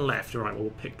to my left. All right, we'll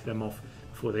pick them off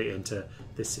before they enter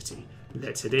the city.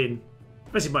 Let's head in.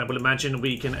 As you might well imagine,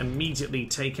 we can immediately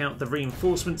take out the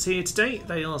reinforcements here today.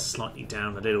 They are slightly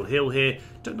down a little hill here.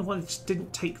 Don't know why they just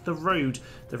didn't take the road.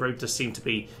 The road does seem to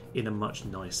be in a much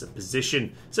nicer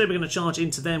position. So we're going to charge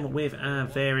into them with our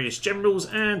various generals,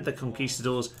 and the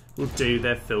conquistadors will do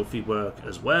their filthy work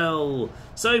as well.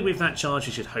 So with that charge,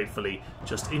 we should hopefully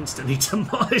just instantly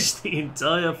demolish the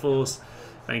entire force.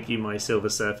 Thank you, my Silver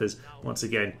Surfers. Once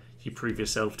again, you prove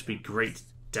yourself to be great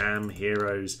damn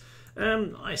heroes.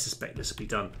 I suspect this will be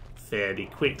done fairly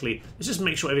quickly. Let's just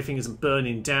make sure everything isn't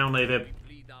burning down over.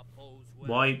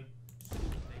 Why?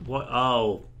 What?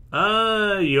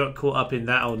 Oh, you got caught up in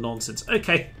that old nonsense.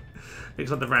 Okay,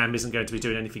 looks like the ram isn't going to be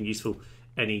doing anything useful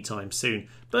anytime soon,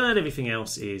 but everything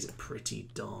else is pretty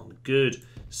darn good.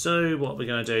 So what we're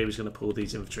going to do is going to pull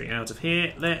these infantry out of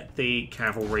here, let the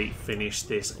cavalry finish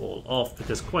this all off,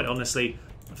 because quite honestly,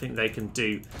 I think they can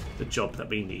do the job that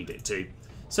we need it to.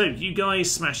 So you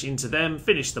guys smash into them,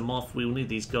 finish them off. We'll need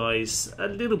these guys a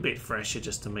little bit fresher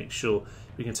just to make sure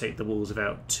we can take the walls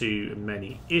without too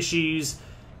many issues.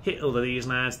 Hit all of these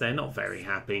lads, they're not very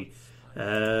happy.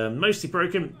 Mostly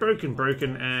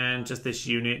broken, and just this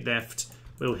unit left.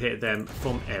 We'll hit them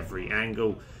from every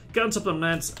angle. Get on top of them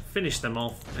lads, finish them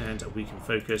off, and we can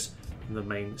focus on the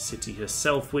main city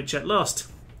herself, which at last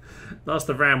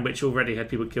the ram, which already had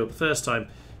people killed the first time,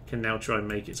 can now try and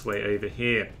make its way over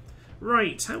here.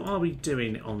 Right, how are we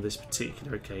doing on this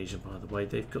particular occasion, by the way?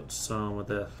 They've got some of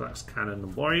the flax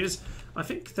cannon warriors. I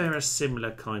think they're a similar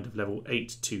kind of level,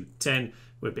 8 to 10.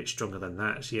 We're a bit stronger than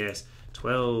that, yes.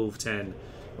 12, 10,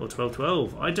 or 12,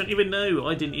 12. I don't even know.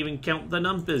 I didn't even count the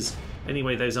numbers.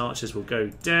 Anyway, those archers will go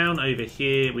down. Over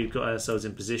here, we've got ourselves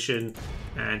in position,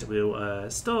 and we'll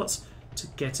start to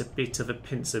get a bit of a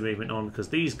pincer movement on, because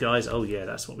these guys, oh yeah,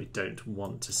 that's what we don't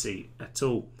want to see at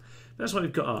all. That's why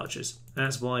we've got archers.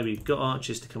 That's why we've got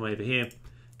archers to come over here,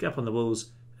 get up on the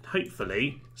walls, and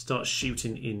hopefully start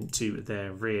shooting into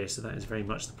their rear. So that is very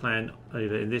much the plan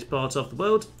over in this part of the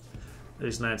world.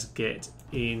 Those lads get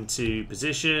into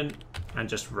position and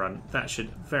just run. That should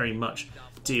very much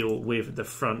deal with the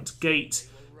front gate.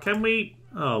 Can we?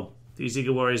 Oh, these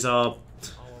Eagle Warriors are...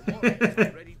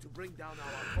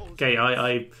 Okay,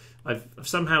 I've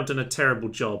somehow done a terrible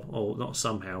job. Or not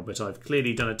somehow, but I've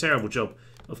clearly done a terrible job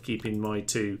of keeping my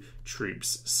two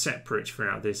troops separate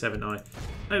throughout this, haven't I?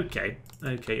 Okay.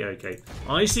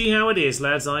 I see how it is,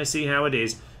 lads. I see how it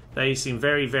is. They seem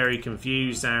very, very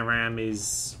confused. Our ram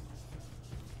is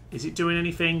it doing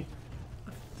anything?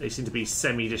 They seem to be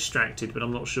semi-distracted, but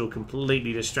I'm not sure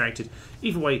completely distracted.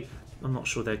 Either way, I'm not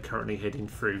sure they're currently heading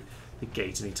through the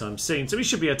gate anytime soon. So we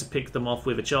should be able to pick them off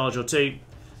with a charge or two,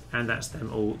 and that's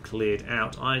them all cleared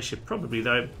out. I should probably,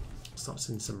 though, start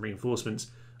sending some reinforcements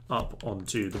up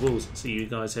onto the walls. So you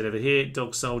guys head over here,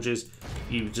 dog soldiers.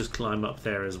 You just climb up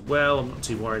there as well. I'm not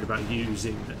too worried about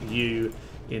using you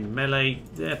in melee.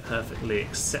 They're perfectly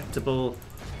acceptable.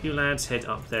 You lads head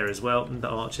up there as well, and the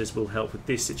archers will help with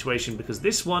this situation, because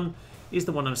this one is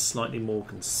the one I'm slightly more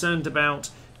concerned about,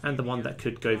 and the one that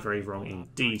could go very wrong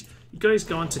indeed. You guys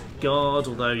go on to guard,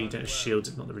 although you don't have shields.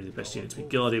 It's not really the best unit to be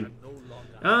guarding.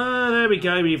 There we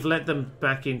go. We've let them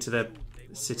back into the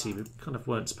city. We kind of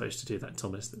weren't supposed to do that,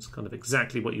 Thomas. That's kind of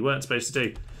exactly what you weren't supposed to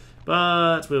do.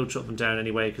 But we'll chop them down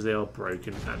anyway, because they are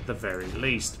broken at the very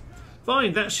least.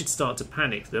 Fine, that should start to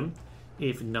panic them,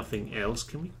 if nothing else.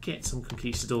 Can we get some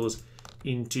conquistadors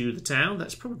into the town?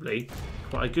 That's probably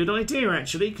quite a good idea,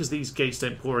 actually, because these gates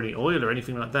don't pour any oil or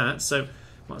anything like that. So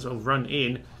might as well run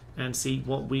in and see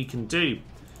what we can do.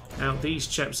 Now, these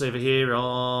chaps over here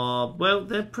are, well,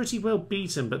 they're pretty well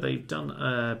beaten, but they've done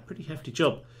a pretty hefty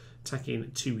job attacking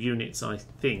 2 units, I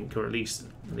think, or at least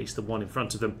the one in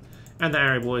front of them. And the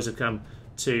Arrow Boys have come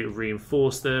to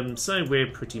reinforce them, so we're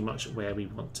pretty much where we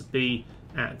want to be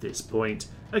at this point.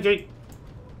 Okay,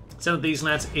 send these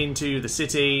lads into the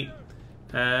city.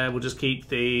 We'll just keep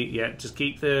the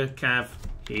cav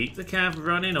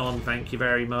running on. Thank you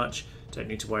very much. Don't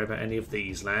need to worry about any of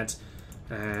these lads.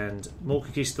 And more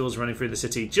conquistadors running through the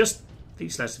city. Just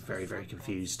these lads are very, very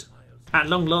confused. At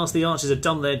long last, the archers have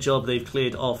done their job. They've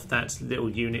cleared off that little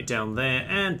unit down there,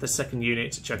 and the second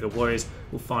unit, Jago Warriors,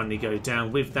 will finally go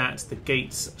down. With that, the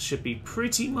gates should be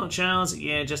pretty much ours.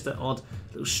 Yeah, just an odd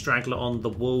little straggler on the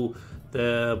wall.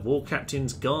 The war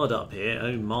captain's guard up here.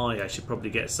 Oh my, I should probably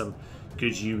get some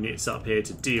good units up here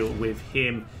to deal with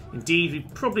him. Indeed, we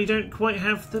probably don't quite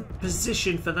have the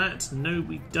position for that. No,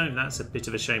 we don't. That's a bit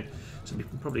of a shame. So we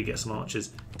can probably get some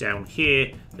archers down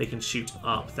here. They can shoot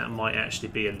up. That might actually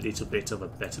be a little bit of a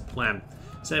better plan.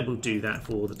 So we'll do that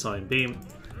for the time being.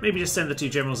 Maybe just send the two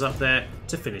generals up there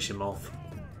to finish him off.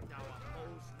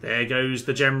 There goes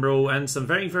the general, and some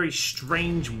very, very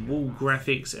strange wall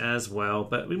graphics as well.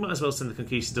 But we might as well send the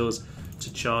conquistadors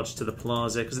to charge to the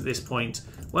plaza, because at this point,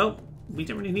 well, we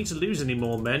don't really need to lose any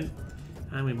more men.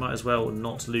 And we might as well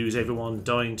not lose everyone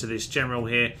dying to this general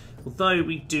here. Although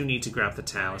we do need to grab the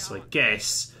tower, so I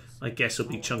guess we'll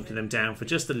be chunking them down for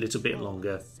just a little bit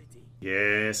longer.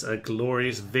 Yes, a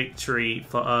glorious victory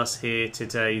for us here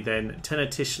today then.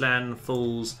 Tenochtitlan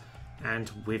falls,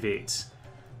 and with it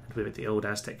the old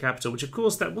Aztec capital, which of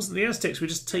course that wasn't the Aztecs we were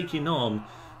just taking on,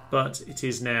 but it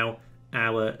is now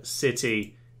our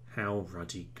city. How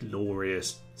ruddy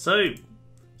glorious. So.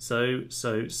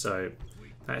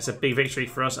 That's a big victory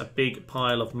for us, a big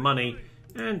pile of money,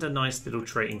 and a nice little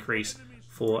trait increase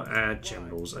for our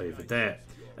generals over there.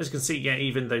 As you can see, yeah,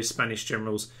 even those Spanish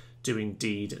generals do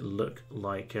indeed look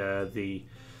like the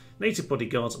native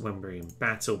bodyguards when we're in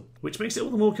battle, which makes it all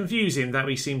the more confusing that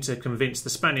we seem to convince the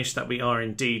Spanish that we are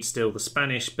indeed still the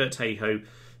Spanish, but hey-ho,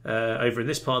 over in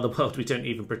this part of the world we don't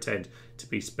even pretend to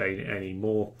be Spain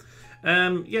anymore.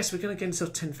 Yes, we're going to get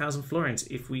ourselves 10,000 florins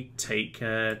if we take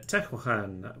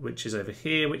Tenochtitlan, which is over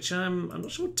here, which I'm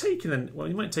not sure we'll take well,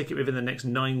 you might take it within the next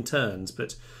 9 turns,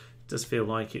 but it does feel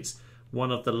like it's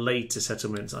one of the later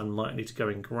settlements I'm likely to go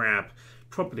and grab,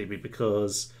 probably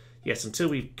because, yes, until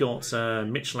we've got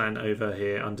Michlan over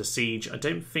here under siege, I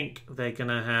don't think they're going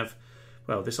to have,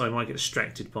 well, this I might get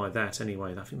distracted by that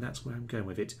anyway. I think that's where I'm going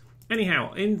with it.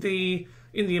 Anyhow, in the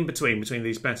in-between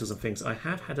these battles and things, I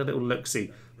have had a little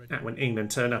look-see at when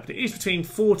England turn up. It is between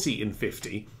 40 and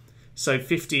 50, so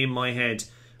 50 in my head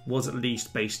was at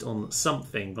least based on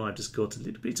something, but I've just got a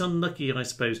little bit unlucky, I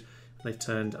suppose. They've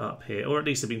turned up here, or at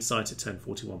least they've been sighted turn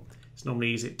 41. It's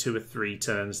normally 2 or 3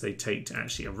 turns they take to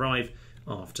actually arrive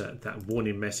after that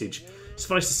warning message.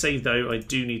 Suffice to say, though, I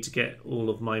do need to get all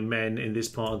of my men in this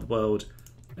part of the world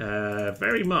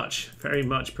very much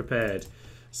prepared.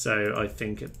 So I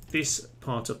think at this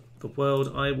part of the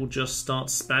world, I will just start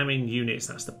spamming units.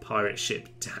 That's the pirate ship,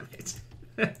 damn it.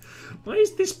 Why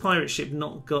has this pirate ship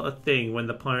not got a thing when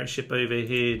the pirate ship over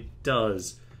here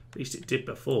does? At least it did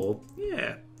before.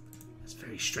 Yeah, that's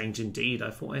very strange indeed.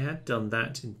 I thought I had done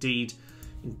that. Indeed,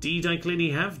 I clearly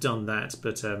have done that,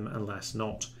 but alas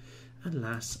not.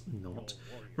 Alas not.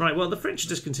 Right, well, the French are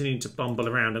just continuing to bumble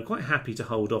around. I'm quite happy to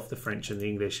hold off the French and the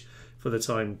English for the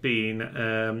time being,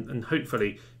 and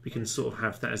hopefully we can sort of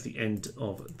have that as the end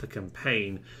of the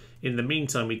campaign. In the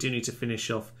meantime, we do need to finish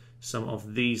off some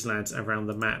of these lads around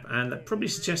the map, and that probably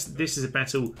suggests that this is a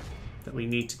battle that we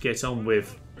need to get on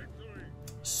with.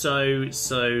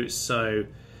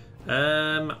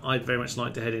 I'd very much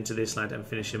like to head into this lad and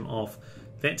finish him off.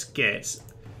 Let's get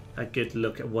a good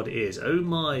look at what it is. Oh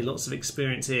my, lots of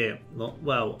experience here.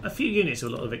 Well, a few units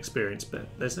with a lot of experience, but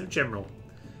there's no general.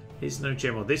 There's no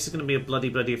general. This is going to be a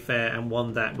bloody affair, and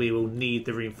one that we will need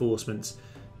the reinforcements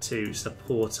to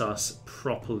support us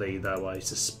properly, though, I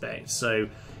suspect. So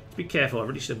be careful. I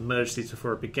really should have merged these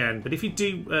before it began. But if you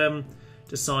do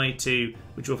decide to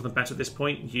withdraw from the battle at this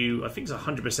point, I think it's a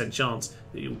 100% chance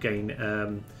that you'll gain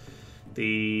I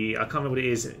can't remember what it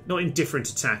is, not indifferent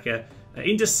attacker,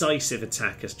 indecisive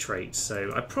attacker trait.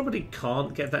 So I probably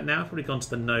can't get that now. I've probably gone to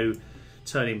the no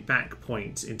turning back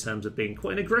point in terms of being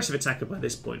quite an aggressive attacker by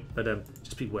this point, but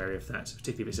just be wary of that,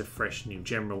 particularly if it's a fresh new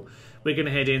general. We're going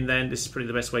to head in then. This is probably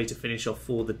the best way to finish off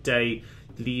for the day.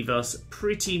 Leave us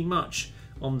pretty much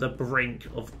on the brink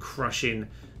of crushing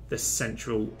the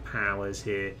Central Powers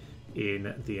here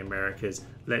in the Americas.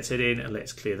 Let's head in and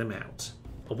let's clear them out.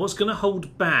 I was going to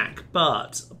hold back,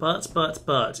 but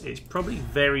it's probably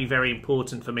very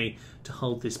important for me to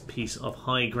hold this piece of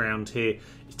high ground here.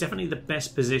 It's definitely the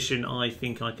best position I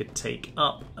think I could take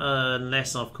up,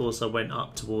 unless of course I went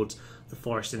up towards the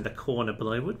forest in the corner, but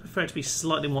I would prefer it to be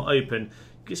slightly more open.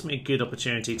 It gives me a good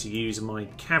opportunity to use my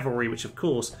cavalry, which of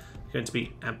course is going to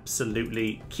be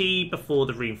absolutely key before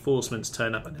the reinforcements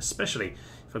turn up, and especially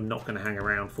if I'm not going to hang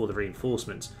around for the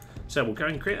reinforcements. So we'll go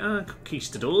and create our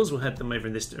conquistadors. We'll head them over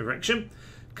in this direction.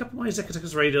 A couple of my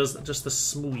Zacatecas raiders, just the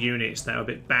small units that are a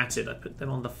bit battered, I put them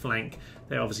on the flank.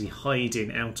 They're obviously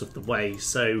hiding out of the way,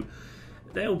 so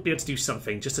they'll be able to do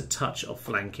something, just a touch of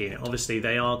flanking. Obviously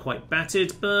they are quite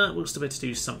battered, but we'll still be able to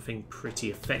do something pretty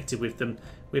effective with them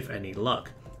with any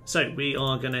luck. So we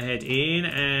are going to head in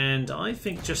and I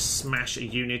think just smash a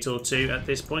unit or two at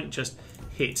this point, just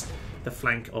hit the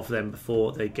flank of them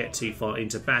before they get too far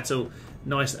into battle.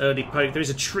 Nice early poke. There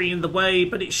is a tree in the way,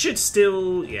 but it should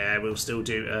still, yeah, we'll still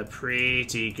do a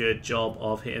pretty good job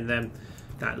of hitting them.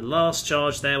 That last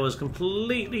charge there was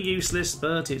completely useless,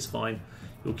 but it's fine.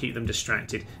 We'll keep them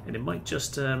distracted, and it might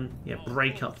just yeah,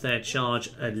 break up their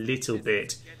charge a little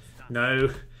bit.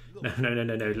 No,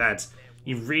 lads.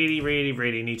 You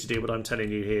really need to do what I'm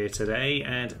telling you here today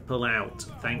and pull out.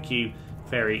 Thank you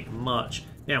very much.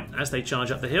 Now, as they charge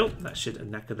up the hill, that should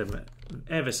knacker them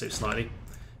ever so slightly.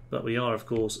 But we are, of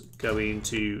course, going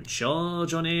to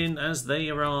charge on in as they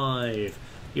arrive.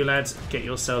 You lads, get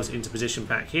yourselves into position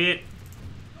back here.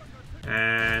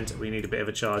 And we need a bit of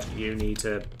a charge. You need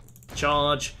to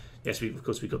charge. Yes, of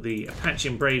course, we've got the Apache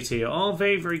and Braves here are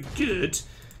very good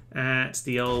at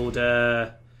the old,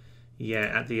 yeah,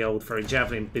 at the old throwing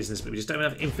javelin business, but we just don't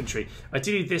have infantry.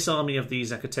 Ideally, this army of the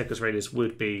Zacatecas Raiders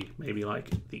would be maybe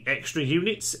like the extra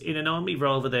units in an army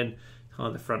rather than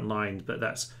the front line, but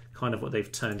that's kind of what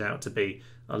they've turned out to be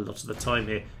a lot of the time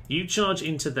here. You charge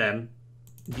into them.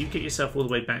 You get yourself all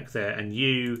the way back there and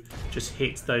you just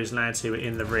hit those lads who are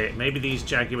in the rear. Maybe these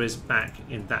Jaguars back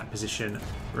in that position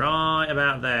right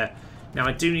about there. Now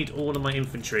I do need all of my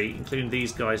infantry, including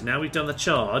these guys. Now we've done the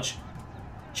charge,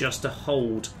 just to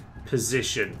hold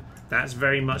position. That's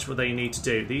very much what they need to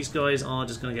do. These guys are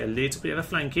just going to get a little bit of a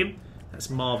flanking. That's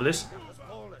marvellous.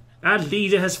 Our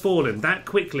leader has fallen that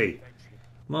quickly.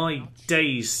 My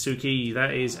days, Suki.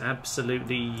 That is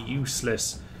absolutely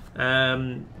useless.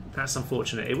 That's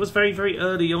unfortunate. It was very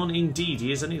early on indeed.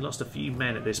 He has only lost a few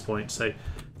men at this point, so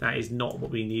that is not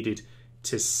what we needed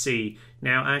to see.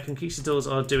 Now, our conquistadors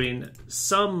are doing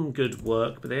some good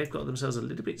work, but they've got themselves a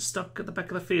little bit stuck at the back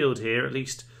of the field here. At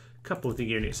least a couple of the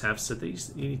units have, so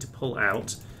these you need to pull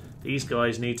out. These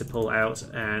guys need to pull out,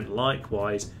 and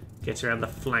likewise get around the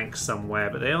flank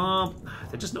somewhere, but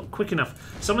they're just not quick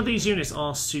enough. Some of these units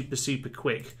are super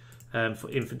quick for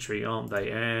infantry, aren't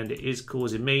they? And it is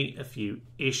causing me a few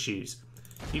issues.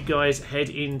 You guys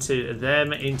head into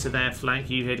them, into their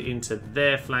flank. You head into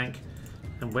their flank.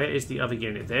 And where is the other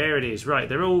unit? There it is. Right,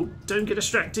 they're all... Don't get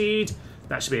distracted.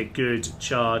 That should be a good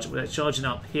charge. They're charging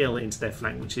uphill into their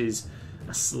flank, which is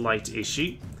a slight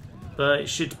issue. But it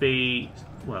should be...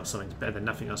 Well, something's better than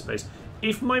nothing, I suppose.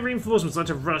 If my reinforcements like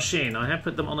to rush in, I have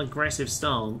put them on aggressive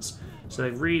stance. So they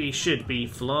really should be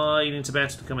flying into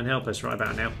battle to come and help us right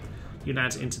about now. You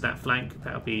lads into that flank.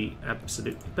 That'll be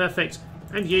absolutely perfect.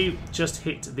 And you just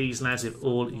hit these lads with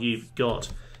all you've got.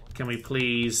 Can we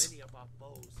please...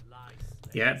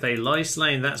 Yeah, they lie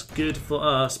slain. That's good for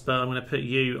us, but I'm going to put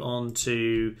you on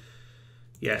to...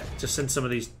 Yeah, just send some of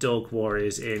these dog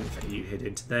warriors in. You head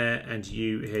into there, and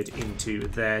you head into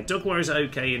there. Dog warriors are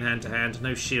okay in hand-to-hand.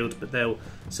 No shield, but they'll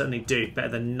certainly do better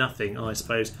than nothing, I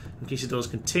suppose. Conquistadors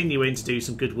continuing to do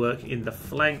some good work in the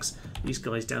flanks. These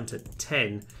guys down to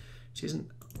 10, which isn't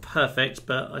perfect,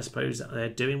 but I suppose that they're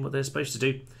doing what they're supposed to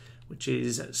do, which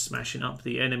is smashing up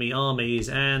the enemy armies,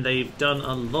 and they've done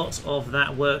a lot of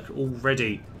that work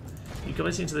already. You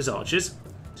guys into those archers.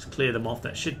 Just clear them off.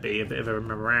 That should be a bit of a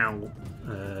morale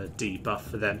debuff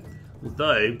for them.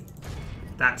 Although,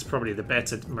 that's probably the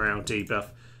better morale debuff.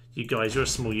 You guys, you're a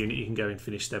small unit. You can go and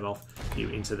finish them off. You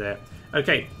into there.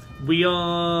 Okay, we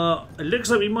are... It looks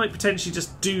like we might potentially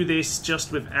just do this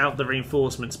just without the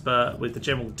reinforcements, but with the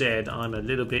general dead, I'm a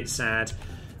little bit sad.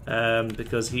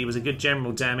 Because he was a good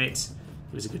general, damn it.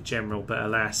 He was a good general, but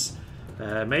alas.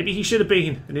 Maybe he should have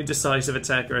been an indecisive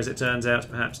attacker, as it turns out.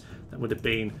 Perhaps that would have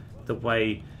been the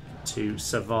way to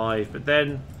survive. But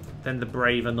then the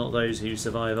brave are not those who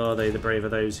survive, are they? The brave are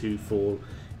those who fall.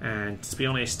 And to be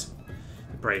honest,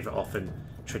 the brave are often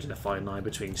treading a fine line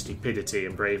between stupidity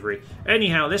and bravery.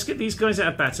 Anyhow, let's get these guys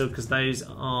out of battle, because those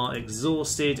are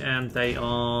exhausted and they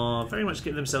are very much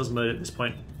getting themselves murdered at this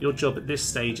point. Your job at this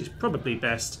stage is probably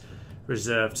best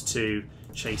reserved to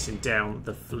chasing down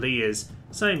the fleers.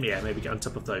 So yeah, maybe get on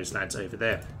top of those lads over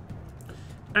there.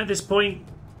 At this point,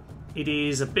 it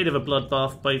is a bit of a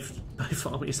bloodbath. Both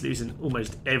armies losing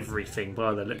almost everything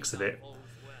by the looks of it.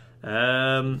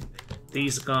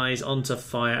 These guys onto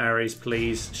fire arrows,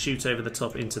 please. Shoot over the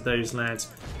top into those lads.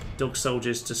 Dog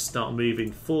soldiers to start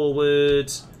moving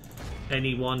forward.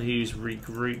 Anyone who's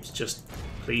regrouped,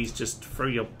 please just throw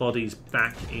your bodies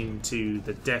back into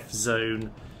the death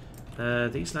zone.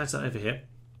 These lads are over here.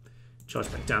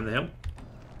 Charge back down the hill.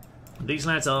 These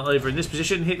lads are over in this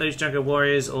position. Hit those Jaguar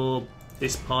warriors or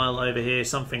this pile over here,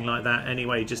 something like that.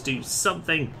 Anyway, just do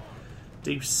something.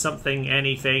 Do something,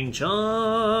 anything.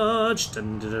 Charge!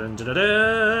 Dun, dun, dun, dun, dun,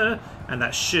 dun. And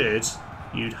that should,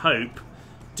 you'd hope,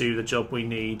 do the job we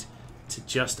need to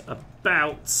just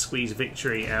about squeeze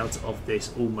victory out of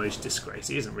this almost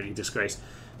disgrace. It isn't really a disgrace,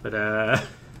 but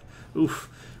oof,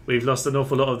 we've lost an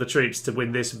awful lot of the troops to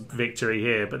win this victory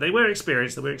here. But they were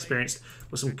experienced. They were experienced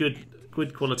with some good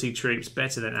quality troops,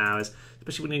 better than ours,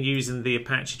 especially when you're using the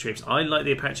Apache troops. I like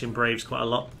the Apache and Braves quite a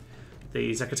lot.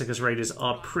 The Zacatecas Raiders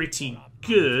are pretty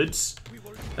good.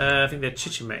 I think they're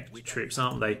Chichimek troops,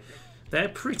 aren't they? They're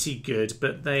pretty good,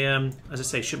 but they, as I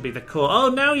say, should be the core. Oh,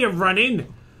 now you're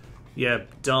running! Yeah,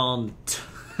 darn. Too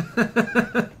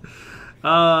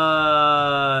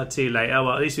late. Oh,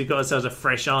 well, at least we've got ourselves a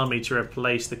fresh army to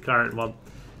replace the current one.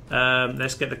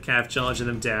 Let's get the cav charging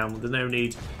them down. There's no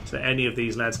need to let any of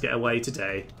these lads get away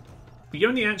today. We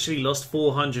only actually lost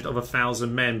 400 of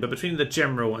 1,000 men, but between the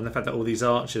general and the fact that all these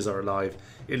archers are alive,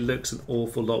 it looks an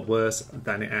awful lot worse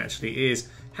than it actually is.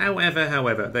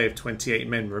 However, they have 28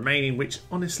 men remaining, which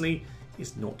honestly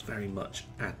is not very much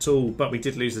at all. But we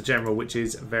did lose the general, which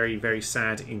is very, very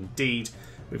sad indeed.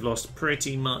 We've lost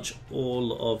pretty much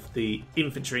all of the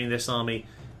infantry in this army,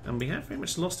 and we have very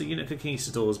much lost a unit of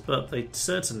conquistadors, but they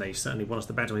certainly won us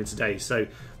the battle here today. So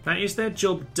that is their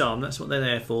job done. That's what they're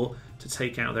there for, to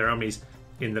take out their armies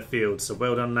in the field. So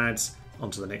well done, lads.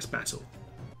 On to the next battle.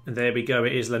 And there we go.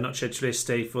 It is La Noche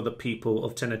Triste for the people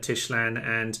of Tenochtitlan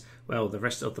and, well, the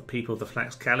rest of the people of the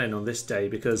Tlaxcalan on this day,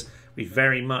 because we've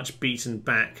very much beaten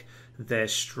back their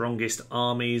strongest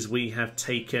armies. We have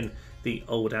taken the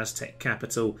old Aztec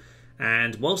capital,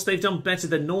 and whilst they've done better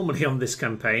than normally on this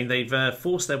campaign, they've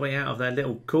forced their way out of their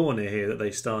little corner here that they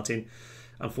start in.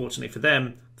 Unfortunately for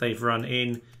them, they've run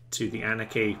in to the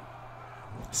anarchy.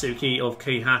 Suki of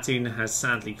Kehatin has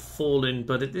sadly fallen,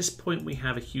 but at this point we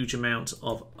have a huge amount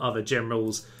of other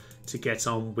generals to get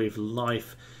on with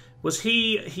life. Was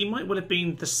he might well have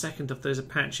been the second of those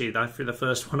Apache. I threw the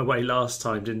first one away last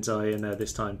time, didn't I? And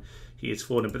this time he has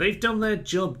fallen. But they've done their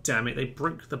job, damn it. They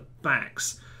broke the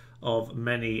backs of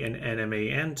many an enemy,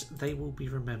 and they will be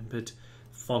remembered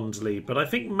fondly. But I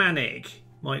think Manik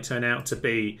might turn out to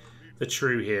be the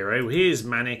true hero. Here's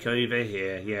Manik over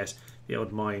here. Yes, the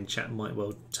old Mayan chap might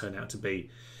well turn out to be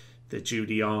the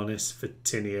Julianus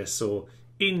Vatinius, or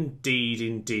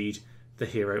indeed the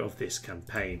hero of this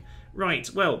campaign. Right,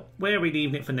 well, where are we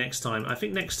leaving it for next time? I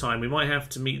think next time we might have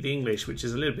to meet the English, which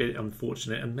is a little bit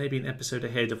unfortunate, and maybe an episode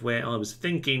ahead of where I was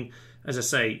thinking. As I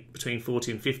say, between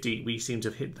 40 and 50, we seem to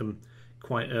have hit them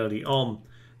quite early on.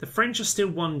 The French are still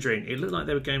wandering. It looked like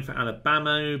they were going for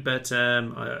Alabama, but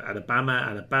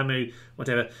Alabama,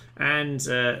 whatever. And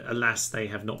alas, they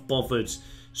have not bothered.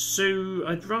 So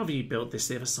I'd rather you built this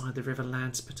the other side of the river,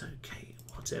 lads, but okay,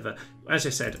 whatever. As I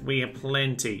said, we have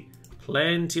plenty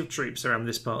of troops around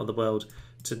this part of the world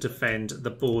to defend the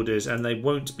borders, and they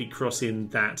won't be crossing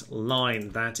that line,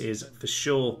 that is for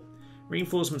sure.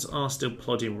 Reinforcements are still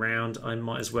plodding round. I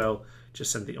might as well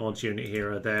just send the odd unit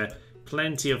here or there.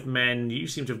 Plenty of men. You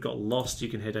seem to have got lost. You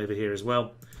can head over here as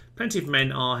well. Plenty of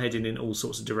men are heading in all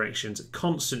sorts of directions.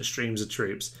 Constant streams of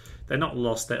troops. They're not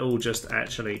lost. They're all just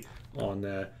actually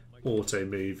on auto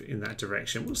move in that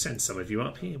direction. We'll send some of you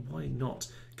up here. Why not?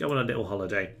 Go on a little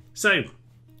holiday. So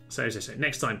as I say,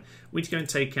 next time we need to go and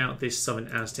take out this southern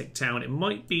Aztec town. It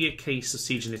might be a case of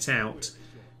sieging it out,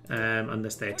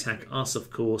 unless they attack us, of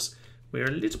course. We're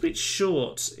a little bit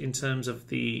short in terms of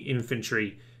the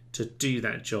infantry to do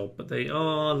that job, but they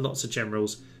are lots of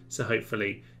generals, so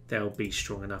hopefully they'll be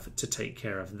strong enough to take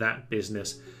care of that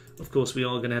business. Of course, we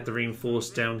are going to have to reinforce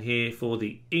down here for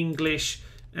the English,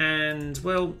 and,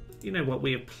 well, you know what,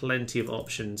 we have plenty of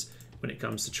options when it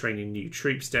comes to training new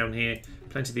troops down here.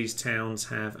 Plenty of these towns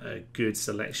have a good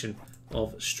selection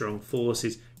of strong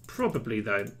forces. Probably,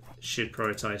 though, should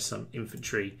prioritise some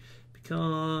infantry,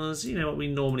 because, you know what, we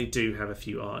normally do have a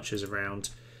few archers around.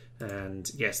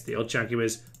 And yes, the odd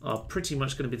Jaguars are pretty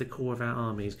much going to be the core of our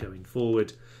armies going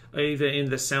forward. Over in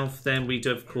the south then, we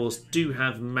do, of course,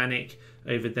 have Manik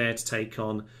over there to take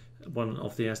on one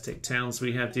of the Aztec towns.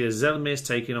 We have the Azelmis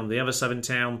taking on the other southern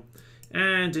town.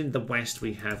 And in the west,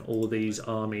 we have all these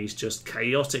armies just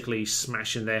chaotically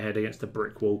smashing their head against the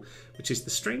brick wall, which is the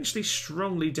strangely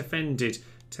strongly defended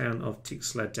town of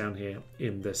Tixlad down here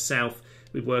in the south.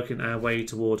 We're working our way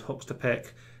toward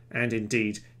Hoxtepec, and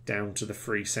indeed down to the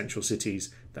three central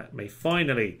cities that may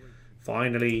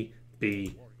finally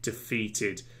be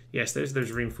defeated. Yes,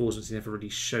 those reinforcements never really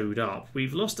showed up.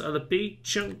 We've lost a big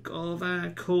chunk of our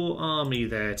core army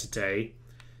there today.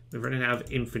 We're running out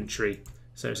of infantry,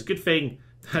 so it's a good thing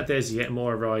there's yet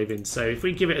more arriving. So if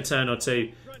we give it a turn or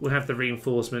two, we'll have the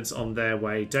reinforcements on their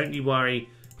way. Don't you worry,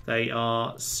 they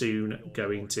are soon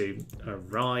going to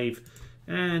arrive.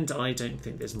 And I don't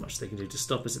think there's much they can do to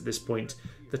stop us at this point.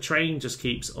 The train just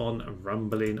keeps on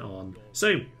rumbling on.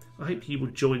 So I hope you will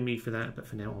join me for that. But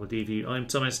for now, I'll leave you. I'm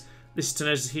Thomas. This is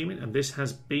Tenacious Human, and this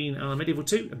has been our Medieval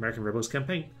 2 American Rebels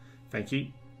campaign. Thank you,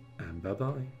 and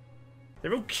bye-bye.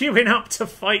 They're all queuing up to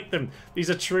fight them. These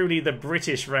are truly the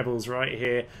British rebels right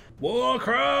here. War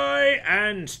cry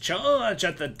and charge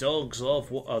at the dogs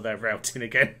of war. Oh, they're routing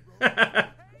again.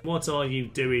 What are you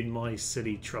doing, my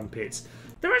silly trumpets?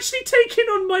 They're actually taking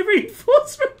on my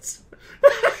reinforcements.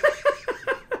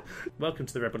 Welcome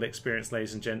to the Rebel Experience,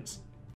 ladies and gents.